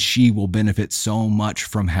 And she will benefit so much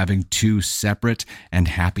from having two separate and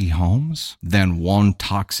happy homes than one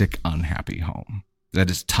toxic, unhappy home. That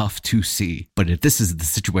is tough to see. But if this is the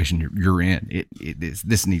situation you're in,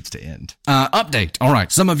 this needs to end. Update. All right.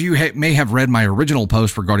 Some of you may have read my original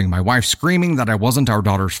post regarding my wife screaming that I wasn't our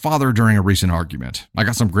daughter's father during a recent argument. I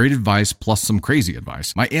got some great advice plus some crazy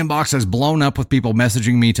advice. My inbox has blown up with people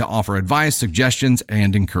messaging me to offer advice, suggestions,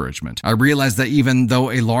 and encouragement. I realized that even though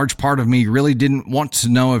a large part of me really didn't want to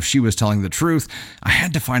know if she was telling the truth, I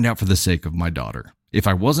had to find out for the sake of my daughter. If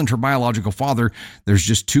I wasn't her biological father, there's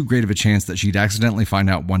just too great of a chance that she'd accidentally find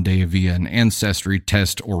out one day via an ancestry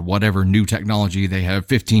test or whatever new technology they have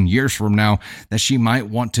 15 years from now that she might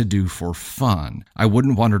want to do for fun. I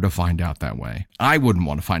wouldn't want her to find out that way. I wouldn't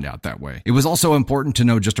want to find out that way. It was also important to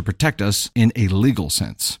know just to protect us in a legal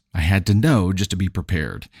sense. I had to know just to be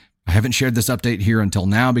prepared. I haven't shared this update here until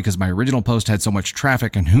now because my original post had so much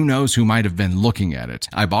traffic and who knows who might have been looking at it.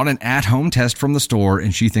 I bought an at-home test from the store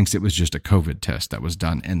and she thinks it was just a COVID test that was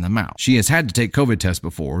done in the mouth. She has had to take COVID tests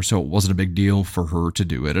before, so it wasn't a big deal for her to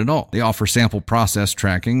do it at all. They offer sample process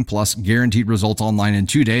tracking plus guaranteed results online in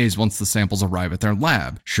 2 days once the samples arrive at their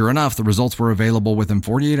lab. Sure enough, the results were available within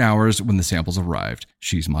 48 hours when the samples arrived.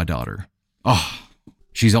 She's my daughter. Oh,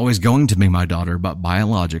 she's always going to be my daughter, but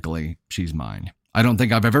biologically, she's mine. I don't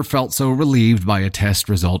think I've ever felt so relieved by a test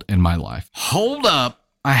result in my life. Hold up.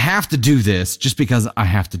 I have to do this just because I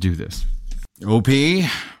have to do this. OP,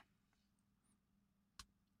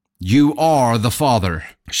 you are the father.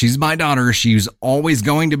 She's my daughter. She's always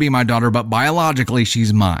going to be my daughter, but biologically,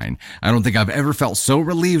 she's mine. I don't think I've ever felt so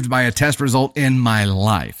relieved by a test result in my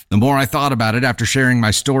life. The more I thought about it after sharing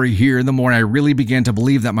my story here, the more I really began to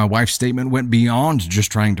believe that my wife's statement went beyond just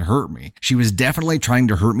trying to hurt me. She was definitely trying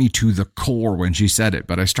to hurt me to the core when she said it,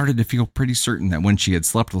 but I started to feel pretty certain that when she had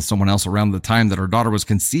slept with someone else around the time that our daughter was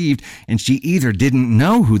conceived, and she either didn't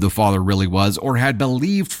know who the father really was or had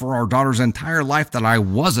believed for our daughter's entire life that I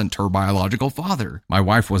wasn't her biological father. My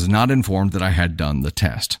wife was not informed that I had done the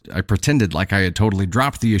test. I pretended like I had totally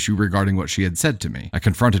dropped the issue regarding what she had said to me. I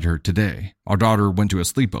confronted her today. Our daughter went to a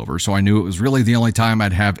sleepover, so I knew it was really the only time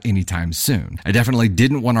I'd have any time soon. I definitely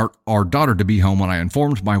didn't want our daughter to be home when I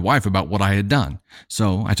informed my wife about what I had done.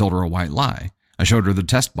 So I told her a white lie. I showed her the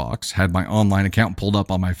test box, had my online account pulled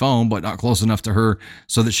up on my phone, but not close enough to her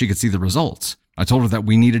so that she could see the results. I told her that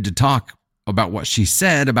we needed to talk about what she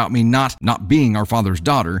said about me not being our father's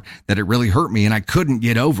daughter, that it really hurt me and I couldn't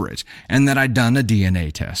get over it, and that I'd done a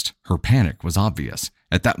DNA test. Her panic was obvious.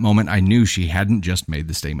 At that moment, I knew she hadn't just made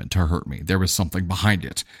the statement to hurt me. There was something behind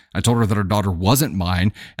it. I told her that our daughter wasn't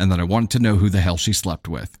mine and that I wanted to know who the hell she slept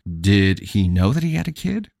with. Did he know that he had a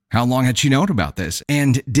kid? How long had she known about this?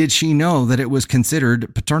 And did she know that it was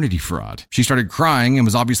considered paternity fraud? She started crying and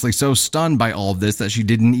was obviously so stunned by all of this that she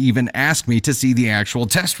didn't even ask me to see the actual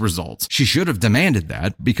test results. She should have demanded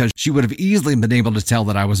that because she would have easily been able to tell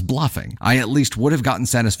that I was bluffing. I at least would have gotten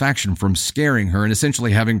satisfaction from scaring her and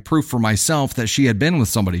essentially having proof for myself that she had been with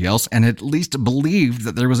somebody else and at least believed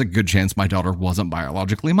that there was a good chance my daughter wasn't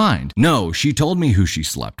biologically mine. No, she told me who she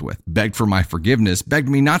slept with, begged for my forgiveness, begged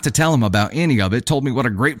me not to tell him about any of it, told me what a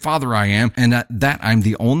great father I am, and that I'm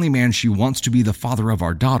the only man she wants to be the father of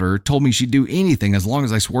our daughter, told me she'd do anything as long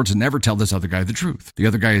as I swore to never tell this other guy the truth. The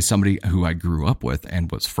other guy is somebody who I grew up with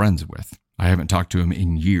and was friends with. I haven't talked to him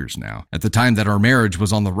in years now. At the time that our marriage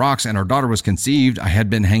was on the rocks and our daughter was conceived, I had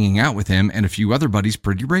been hanging out with him and a few other buddies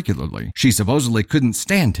pretty regularly. She supposedly couldn't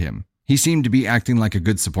stand him. He seemed to be acting like a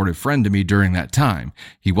good supportive friend to me during that time.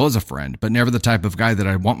 He was a friend, but never the type of guy that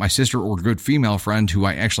I'd want my sister or good female friend who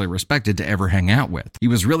I actually respected to ever hang out with. He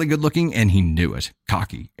was really good looking and he knew it.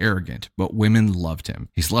 Cocky, arrogant, but women loved him.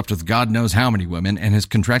 He slept with God knows how many women and has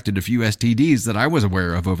contracted a few STDs that I was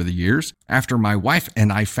aware of over the years. After my wife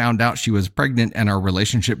and I found out she was pregnant and our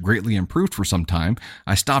relationship greatly improved for some time,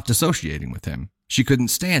 I stopped associating with him. She couldn't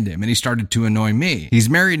stand him, and he started to annoy me. He's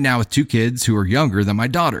married now with 2 kids who are younger than my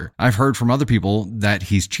daughter. I've heard from other people that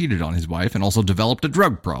he's cheated on his wife and also developed a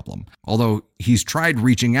drug problem. Although he's tried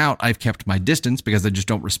reaching out, I've kept my distance because I just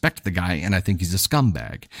don't respect the guy, and I think he's a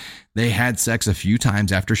scumbag. They had sex a few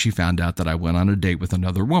times after she found out that I went on a date with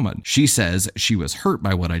another woman. She says she was hurt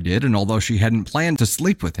by what I did, and although she hadn't planned to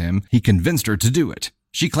sleep with him, he convinced her to do it.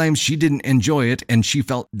 She claims she didn't enjoy it and she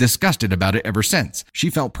felt disgusted about it ever since. She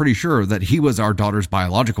felt pretty sure that he was our daughter's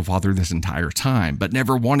biological father this entire time, but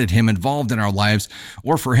never wanted him involved in our lives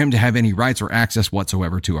or for him to have any rights or access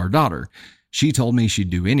whatsoever to our daughter. She told me she'd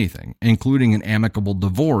do anything, including an amicable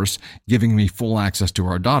divorce, giving me full access to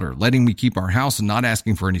our daughter, letting me keep our house and not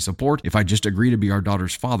asking for any support if I just agree to be our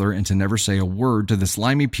daughter's father and to never say a word to the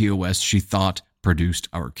slimy POS she thought produced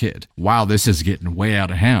our kid. Wow, this is getting way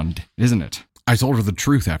out of hand, isn't it? I told her the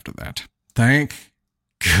truth after that. Thank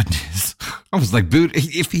goodness. I was like, dude,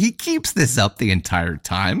 if he keeps this up the entire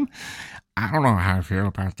time, I don't know how I feel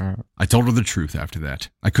about that. I told her the truth after that.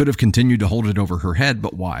 I could have continued to hold it over her head,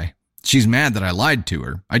 but why? She's mad that I lied to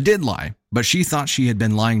her. I did lie, but she thought she had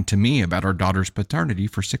been lying to me about our daughter's paternity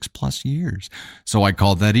for 6+ years. So I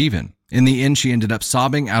called that even. In the end, she ended up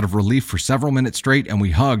sobbing out of relief for several minutes straight, and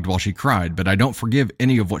we hugged while she cried, but I don't forgive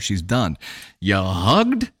any of what she's done. You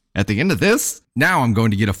hugged? At the end of this? Now I'm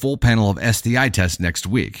going to get a full panel of STI tests next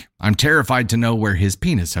week. I'm terrified to know where his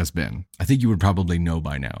penis has been. I think you would probably know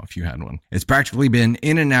by now if you had one. It's practically been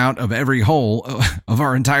in and out of every hole of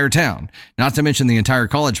our entire town, not to mention the entire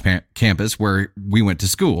college campus where we went to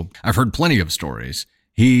school. I've heard plenty of stories.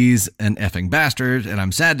 He's an effing bastard, and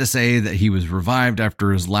I'm sad to say that he was revived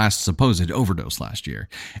after his last supposed overdose last year.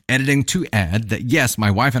 Editing to add that yes,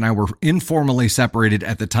 my wife and I were informally separated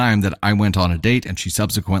at the time that I went on a date, and she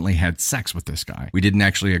subsequently had sex with this guy. We didn't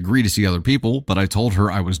actually agree to see other people, but I told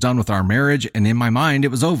her I was done with our marriage, and in my mind,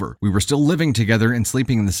 it was over. We were still living together and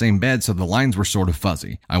sleeping in the same bed, so the lines were sort of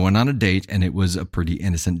fuzzy. I went on a date, and it was a pretty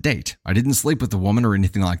innocent date. I didn't sleep with the woman or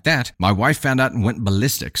anything like that. My wife found out and went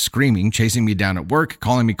ballistic, screaming, chasing me down at work,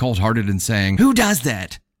 calling me cold-hearted and saying, "Who does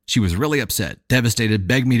that?" She was really upset, devastated,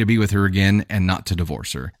 begged me to be with her again and not to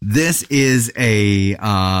divorce her. This is a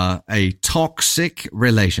toxic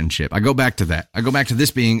relationship. I go back to that. I go back to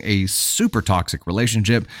this being a super toxic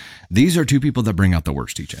relationship. These are 2 people that bring out the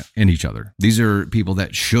worst in each other. These are people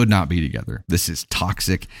that should not be together. This is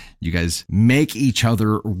toxic. You guys make each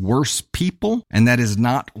other worse people, and that is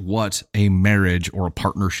not what a marriage or a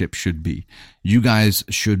partnership should be. You guys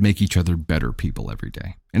should make each other better people every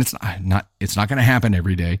day. And it's not going to happen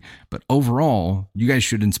every day, but overall, you guys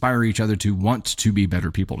should inspire each other to want to be better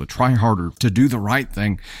people, to try harder, to do the right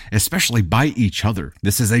thing, especially by each other.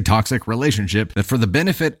 This is a toxic relationship that for the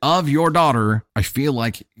benefit of your daughter, I feel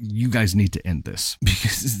like you guys need to end this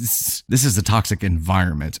because this is a toxic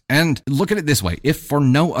environment. And look at it this way. If for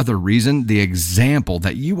no other reason, the example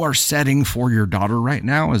that you are setting for your daughter right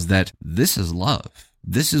now is that this is love.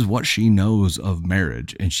 This is what she knows of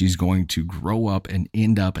marriage, and she's going to grow up and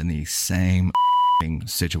end up in the same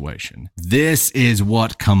situation. This is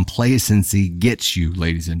what complacency gets you,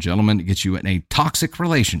 ladies and gentlemen. It gets you in a toxic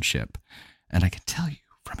relationship. And I can tell you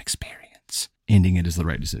from experience, ending it is the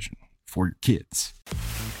right decision for your kids.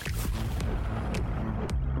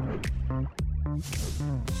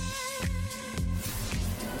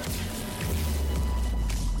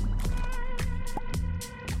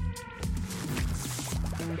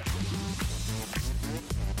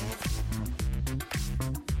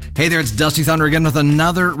 Hey there, it's Dusty Thunder again with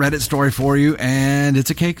another Reddit story for you, and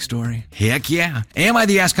it's a cake story. Heck yeah. Am I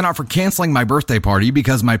the astronaut for canceling my birthday party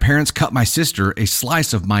because my parents cut my sister a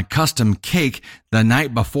slice of my custom cake the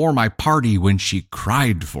night before my party when she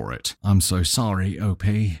cried for it? I'm so sorry, OP.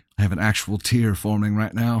 I have an actual tear forming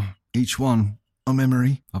right now. Each one a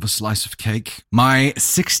memory of a slice of cake. My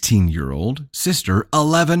 16-year-old sister,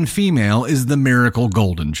 11 female, is the miracle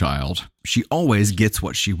golden child. She always gets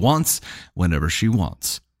what she wants whenever she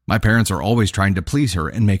wants. My parents are always trying to please her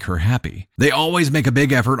and make her happy. They always make a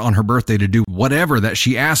big effort on her birthday to do whatever that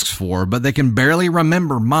she asks for, but they can barely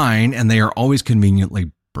remember mine, and they are always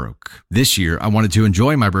conveniently broke. This year, I wanted to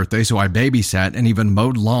enjoy my birthday, so I babysat and even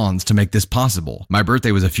mowed lawns to make this possible. My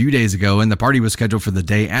birthday was a few days ago, and the party was scheduled for the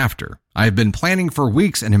day after. I have been planning for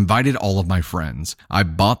weeks and invited all of my friends. I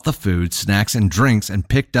bought the food, snacks, and drinks and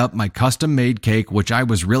picked up my custom-made cake, which I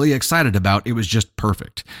was really excited about. It was just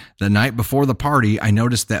perfect. The night before the party, I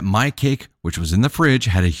noticed that my cake, which was in the fridge,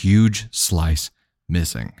 had a huge slice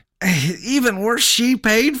missing. Even worse, she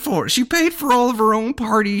paid for it. She paid for all of her own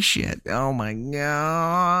party shit. Oh my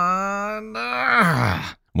God.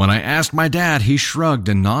 When I asked my dad, he shrugged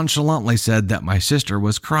and nonchalantly said that my sister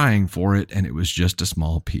was crying for it and it was just a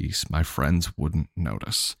small piece. My friends wouldn't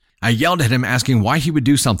notice. I yelled at him asking why he would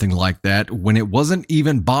do something like that when it wasn't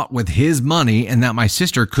even bought with his money and that my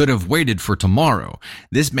sister could have waited for tomorrow.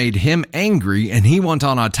 This made him angry and he went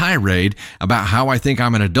on a tirade about how I think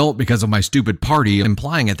I'm an adult because of my stupid party,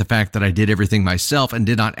 implying at the fact that I did everything myself and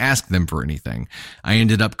did not ask them for anything. I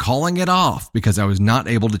ended up calling it off because I was not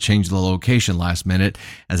able to change the location last minute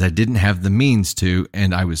as I didn't have the means to,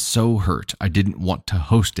 and I was so hurt I didn't want to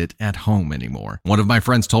host it at home anymore. One of my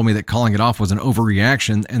friends told me that calling it off was an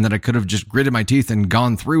overreaction and that I could have just gritted my teeth and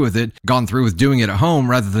gone through with doing it at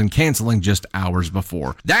home rather than canceling just hours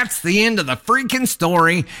before. That's the end of the freaking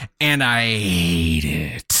story, and I hate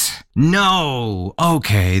it. No.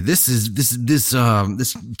 Okay, this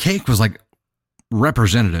cake was like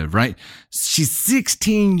representative, right? She's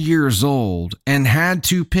 16 years old and had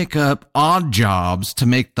to pick up odd jobs to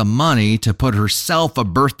make the money to put herself a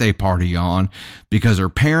birthday party on because her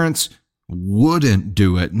parents wouldn't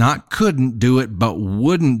do it, not couldn't do it, but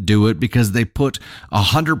wouldn't do it because they put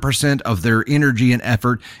 100% of their energy and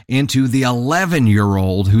effort into the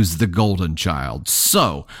 11-year-old who's the golden child.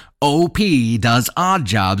 So OP does odd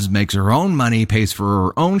jobs, makes her own money, pays for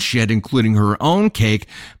her own shit, including her own cake,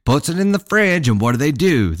 puts it in the fridge, and what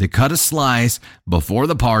do? They cut a slice before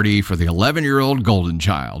the party for the 11-year-old golden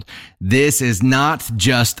child. This is not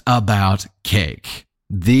just about cake.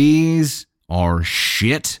 These are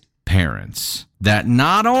shit parents that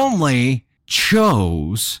not only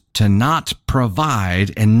chose to not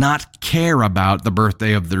provide and not care about the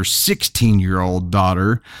birthday of their 16-year-old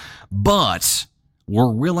daughter, but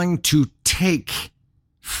were willing to take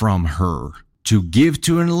from her to give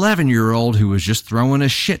to an 11-year-old who was just throwing a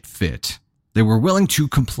shit fit. They were willing to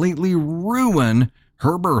completely ruin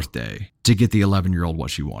her birthday to get the 11-year-old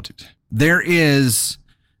what she wanted. There is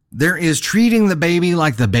treating the baby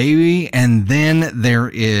like the baby, and then there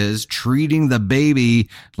is treating the baby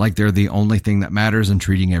like they're the only thing that matters and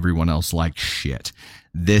treating everyone else like shit.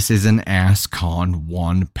 This is an ask on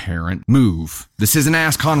one parent move. This is an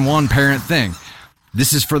ask on one parent thing.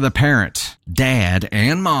 This is for the parent, dad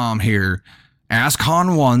and mom here. Ask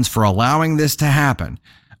on ones for allowing this to happen.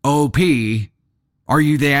 OP, are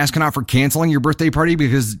you the astronaut for canceling your birthday party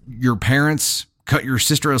because your parents cut your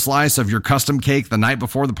sister a slice of your custom cake the night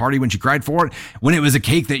before the party when she cried for it, when it was a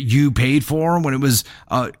cake that you paid for, when it was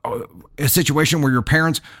a situation where your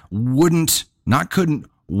parents wouldn't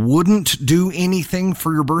do anything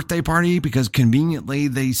for your birthday party because conveniently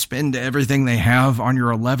they spend everything they have on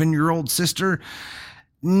your 11-year-old sister?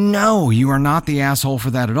 No, you are not the asshole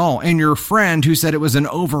for that at all. And your friend who said it was an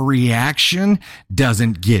overreaction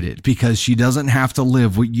doesn't get it because she doesn't have to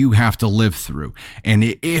live what you have to live through. And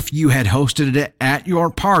if you had hosted it at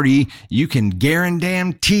your party, you can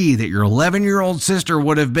guarantee that your 11-year-old sister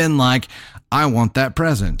would have been like, I want that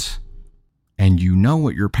present. And you know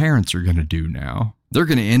what your parents are going to do now. They're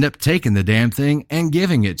going to end up taking the damn thing and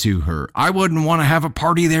giving it to her. I wouldn't want to have a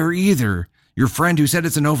party there either. Your friend who said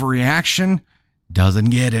it's an overreaction doesn't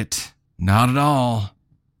get it. Not at all.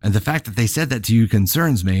 And the fact that they said that to you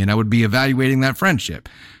concerns me, and I would be evaluating that friendship.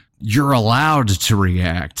 You're allowed to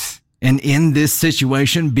react. And in this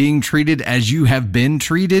situation, being treated as you have been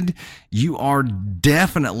treated, you are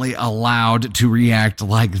definitely allowed to react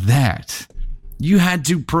like that. You had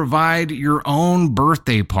to provide your own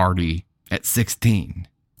birthday party at 16.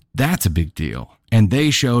 That's a big deal. And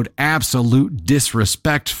they showed absolute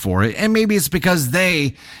disrespect for it. And maybe it's because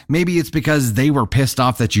they were pissed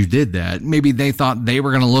off that you did that. Maybe they thought they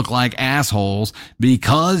were going to look like assholes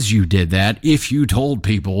because you did that. If you told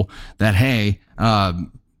people that, hey,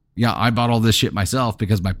 I bought all this shit myself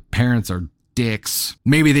because my parents are dicks.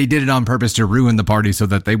 Maybe they did it on purpose to ruin the party so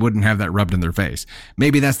that they wouldn't have that rubbed in their face.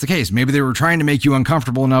 Maybe that's the case. Maybe they were trying to make you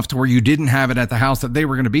uncomfortable enough to where you didn't have it at the house that they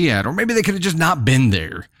were going to be at. Or maybe they could have just not been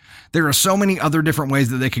there. There are so many other different ways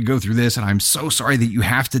that they could go through this, and I'm so sorry that you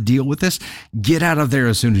have to deal with this. Get out of there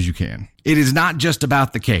as soon as you can. It is not just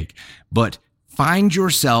about the cake, but find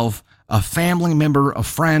yourself a family member, a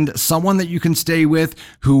friend, someone that you can stay with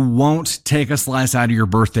who won't take a slice out of your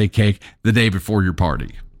birthday cake the day before your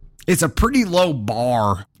party. It's a pretty low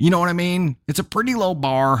bar. You know what I mean? It's a pretty low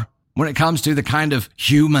bar when it comes to the kind of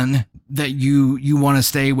human that you want to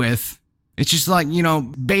stay with. It's just like,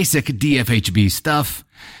 basic DFHB stuff.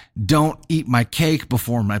 Don't eat my cake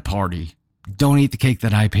before my party. Don't eat the cake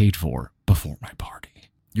that I paid for before my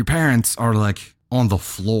party. Your parents are like on the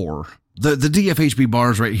floor. The DFHB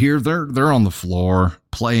bars right here, they're on the floor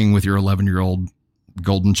playing with your 11-year-old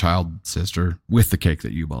golden child sister with the cake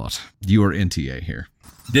that you bought. You are NTA here.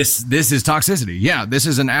 This is toxicity. Yeah, this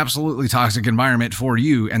is an absolutely toxic environment for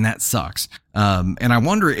you, and that sucks. And I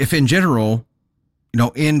wonder if in general,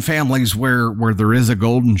 in families where there is a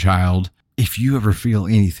golden child, if you ever feel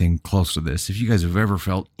anything close to this, if you guys have ever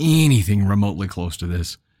felt anything remotely close to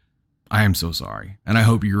this, I am so sorry. And I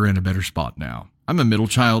hope you're in a better spot now. I'm a middle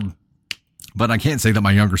child, but I can't say that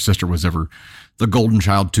my younger sister was ever the golden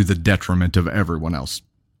child to the detriment of everyone else.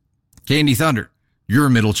 Candy Thunder, you're a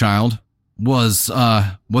middle child. Was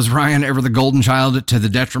Ryan ever the golden child to the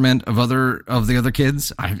detriment of the other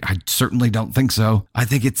kids? I certainly don't think so. I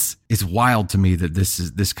think it's wild to me that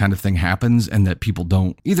this kind of thing happens and that people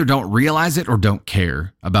don't realize it or don't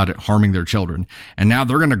care about it harming their children. And now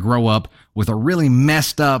they're going to grow up with a really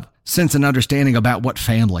messed up sense and understanding about what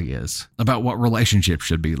family is, about what relationships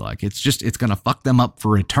should be like. It's going to fuck them up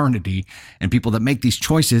for eternity. And people that make these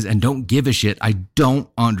choices and don't give a shit, I don't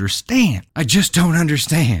understand. I just don't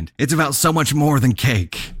understand. It's about so much more than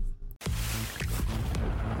cake.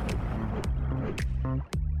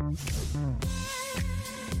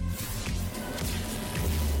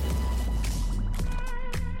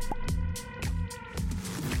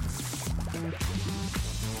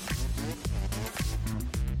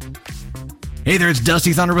 Hey there, it's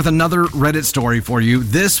Dusty Thunder with another Reddit story for you.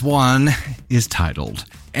 This one is titled,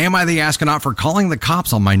 Am I the Astronaut for Calling the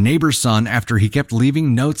Cops on My Neighbor's Son After He Kept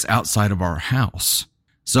Leaving Notes Outside of Our House?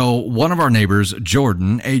 So one of our neighbors,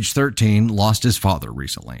 Jordan, age 13, lost his father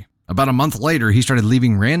recently. About a month later, he started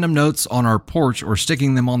leaving random notes on our porch or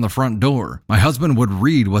sticking them on the front door. My husband would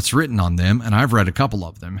read what's written on them, and I've read a couple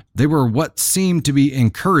of them. They were what seemed to be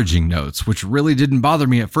encouraging notes, which really didn't bother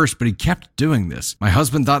me at first, but he kept doing this. My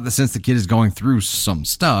husband thought that since the kid is going through some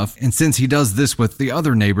stuff, and since he does this with the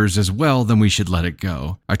other neighbors as well, then we should let it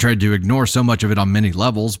go. I tried to ignore so much of it on many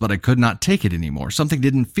levels, but I could not take it anymore. Something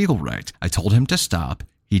didn't feel right. I told him to stop.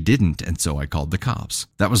 He didn't, and so I called the cops.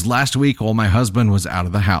 That was last week while my husband was out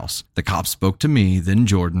of the house. The cops spoke to me, then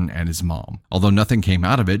Jordan and his mom. Although nothing came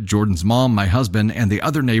out of it, Jordan's mom, my husband, and the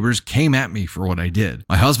other neighbors came at me for what I did.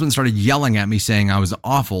 My husband started yelling at me saying I was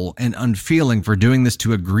awful and unfeeling for doing this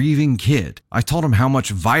to a grieving kid. I told him how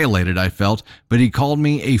much violated I felt, but he called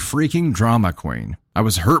me a freaking drama queen. I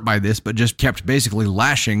was hurt by this, but just kept basically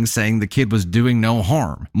lashing, saying the kid was doing no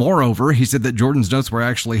harm. Moreover, he said that Jordan's notes were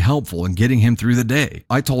actually helpful in getting him through the day.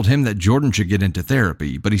 I told him that Jordan should get into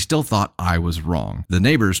therapy, but he still thought I was wrong. The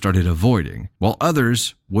neighbors started avoiding, while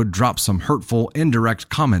others would drop some hurtful, indirect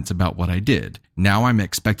comments about what I did. Now I'm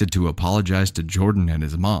expected to apologize to Jordan and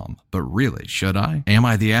his mom. But really, should I? Am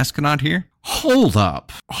I the astronaut here? Hold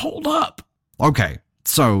up. Okay,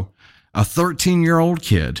 so a 13-year-old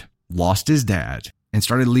kid lost his dad and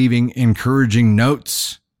started leaving encouraging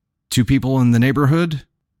notes to people in the neighborhood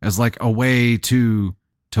as like a way to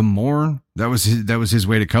mourn. That was his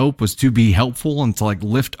way to cope, was to be helpful and to like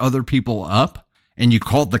lift other people up. And you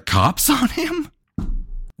called the cops on him?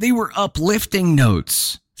 They were uplifting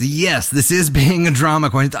notes. Yes, this is being a drama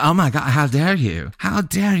queen. Oh my God, how dare you? How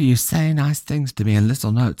dare you say nice things to me in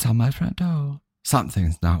little notes on my front door?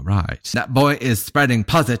 Something's not right. That boy is spreading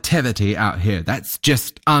positivity out here. That's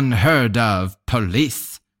just unheard of.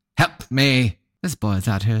 Police, help me. This boy's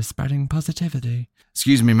out here spreading positivity.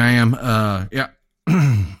 Excuse me, ma'am. Yeah.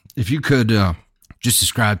 If you could just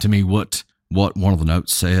describe to me what one of the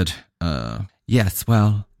notes said. Yes,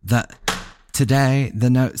 well, today the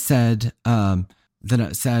note said,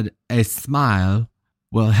 a smile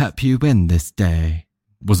will help you win this day.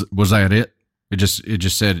 Was that it? It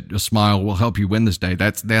just said a smile will help you win this day.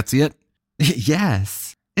 That's it?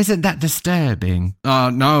 Yes. Isn't that disturbing?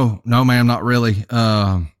 No, ma'am, not really.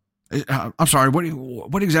 I'm sorry.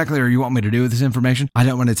 What exactly are you want me to do with this information? I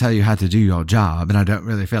don't want to tell you how to do your job, and I don't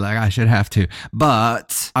really feel like I should have to.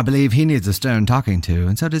 But I believe he needs a stern talking to,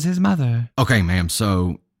 and so does his mother. Okay, ma'am.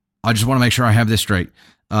 So I just want to make sure I have this straight.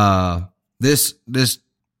 This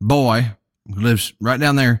boy who lives right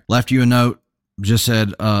down there left you a note. Just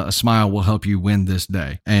said a smile will help you win this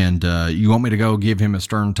day. And you want me to go give him a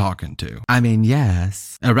stern talking to? I mean,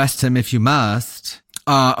 yes. Arrest him if you must.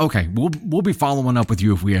 Okay, we'll be following up with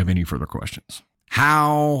you if we have any further questions.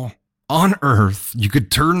 How on earth you could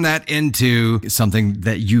turn that into something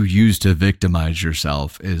that you use to victimize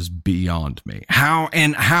yourself is beyond me. How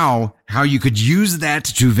you could use that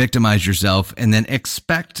to victimize yourself and then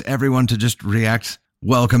expect everyone to just react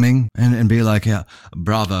welcoming and be like, yeah,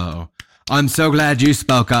 bravo. I'm so glad you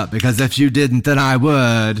spoke up, because if you didn't, then I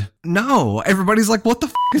would. No, everybody's like, what the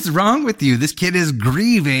f*** is wrong with you? This kid is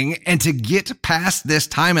grieving, and to get past this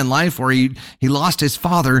time in life where he lost his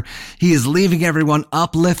father, he is leaving everyone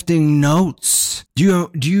uplifting notes. Do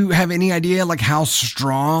you have any idea like how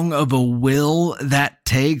strong of a will that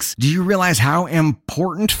takes? Do you realize how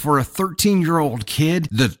important for a 13-year-old kid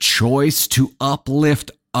the choice to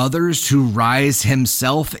uplift others to rise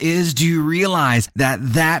himself is? Do you realize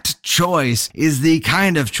that choice is the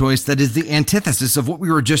kind of choice that is the antithesis of what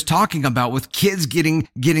we were just talking about, with kids getting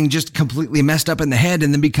just completely messed up in the head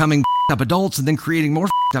and then becoming up adults and then creating more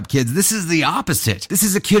up kids? This is the opposite. This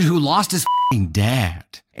is a kid who lost his dad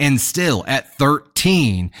and still at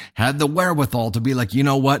 13 had the wherewithal to be like, you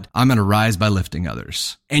know what? I'm going to rise by lifting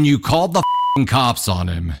others. And you called the cops on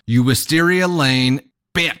him. You Wisteria Lane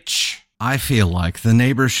bitch. I feel like the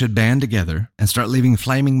neighbors should band together and start leaving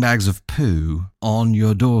flaming bags of poo on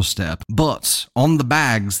your doorstep. But on the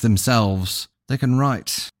bags themselves, they can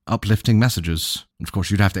write uplifting messages. Of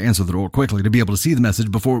course, you'd have to answer the door quickly to be able to see the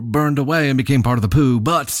message before it burned away and became part of the poo.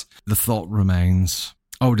 But the thought remains.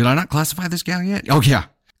 Oh, did I not classify this gal yet? Oh, yeah.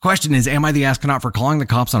 Question is, am I the astronaut for calling the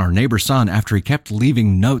cops on our neighbor's son after he kept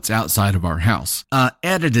leaving notes outside of our house?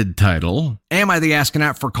 Edited title, am I the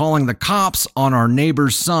astronaut for calling the cops on our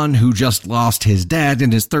neighbor's son who just lost his dad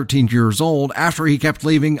and is 13 years old after he kept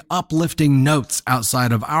leaving uplifting notes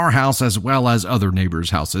outside of our house as well as other neighbors'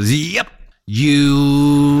 houses? Yep.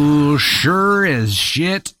 You sure as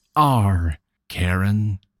shit are,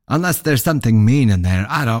 Karen. Unless there's something mean in there,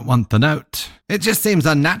 I don't want the note. It just seems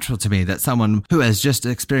unnatural to me that someone who has just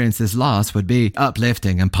experienced this loss would be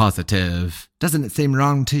uplifting and positive. Doesn't it seem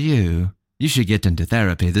wrong to you? You should get into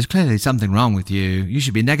therapy. There's clearly something wrong with you. You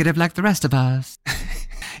should be negative like the rest of us.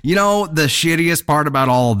 You know, the shittiest part about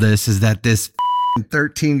all of this is that this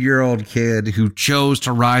 13-year-old kid who chose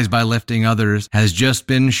to rise by lifting others has just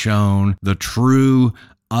been shown the true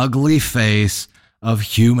ugly face of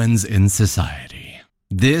humans in society.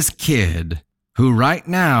 This kid who right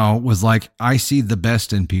now was like, I see the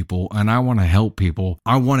best in people and I want to help people.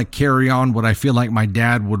 I want to carry on what I feel like my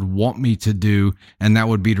dad would want me to do, and that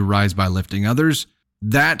would be to rise by lifting others.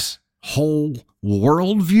 That whole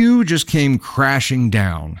worldview just came crashing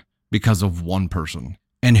down because of one person.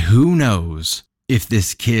 And who knows if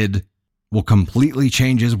this kid will completely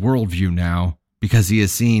change his worldview now because he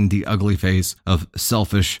has seen the ugly face of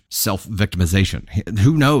selfish self-victimization.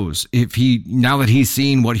 Who knows if now that he's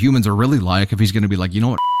seen what humans are really like, if he's going to be like, you know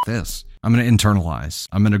what, this. I'm going to internalize.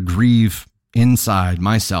 I'm going to grieve inside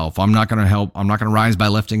myself. I'm not going to help. I'm not going to rise by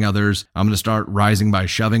lifting others. I'm going to start rising by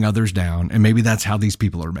shoving others down. And maybe that's how these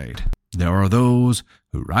people are made. There are those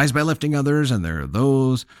who rise by lifting others, and there are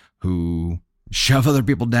those who shove other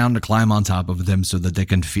people down to climb on top of them so that they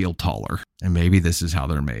can feel taller. And maybe this is how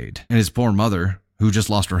they're made. And his poor mother, who just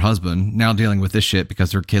lost her husband, now dealing with this shit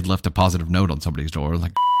because her kid left a positive note on somebody's door.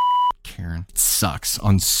 Like, Karen. It sucks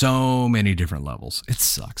on so many different levels. It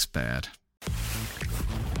sucks bad.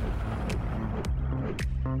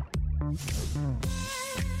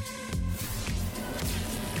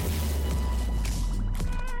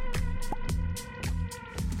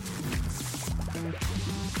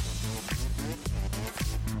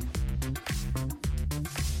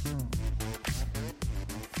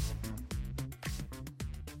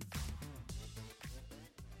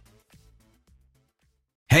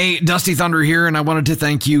 Hey, Dusty Thunder here, and I wanted to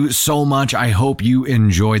thank you so much. I hope you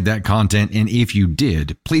enjoyed that content, and if you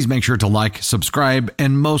did, please make sure to like, subscribe,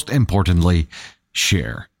 and most importantly,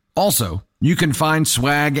 share. Also, you can find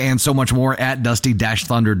swag and so much more at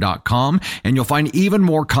dusty-thunder.com, and you'll find even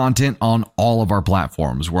more content on all of our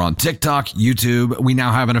platforms. We're on TikTok, YouTube. We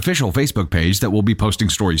now have an official Facebook page that we'll be posting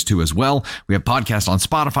stories to as well. We have podcasts on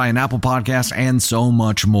Spotify and Apple Podcasts and so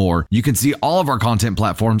much more. You can see all of our content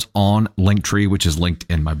platforms on Linktree, which is linked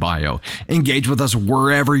in my bio. Engage with us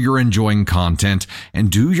wherever you're enjoying content and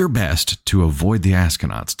do your best to avoid the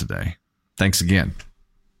Askonauts today. Thanks again.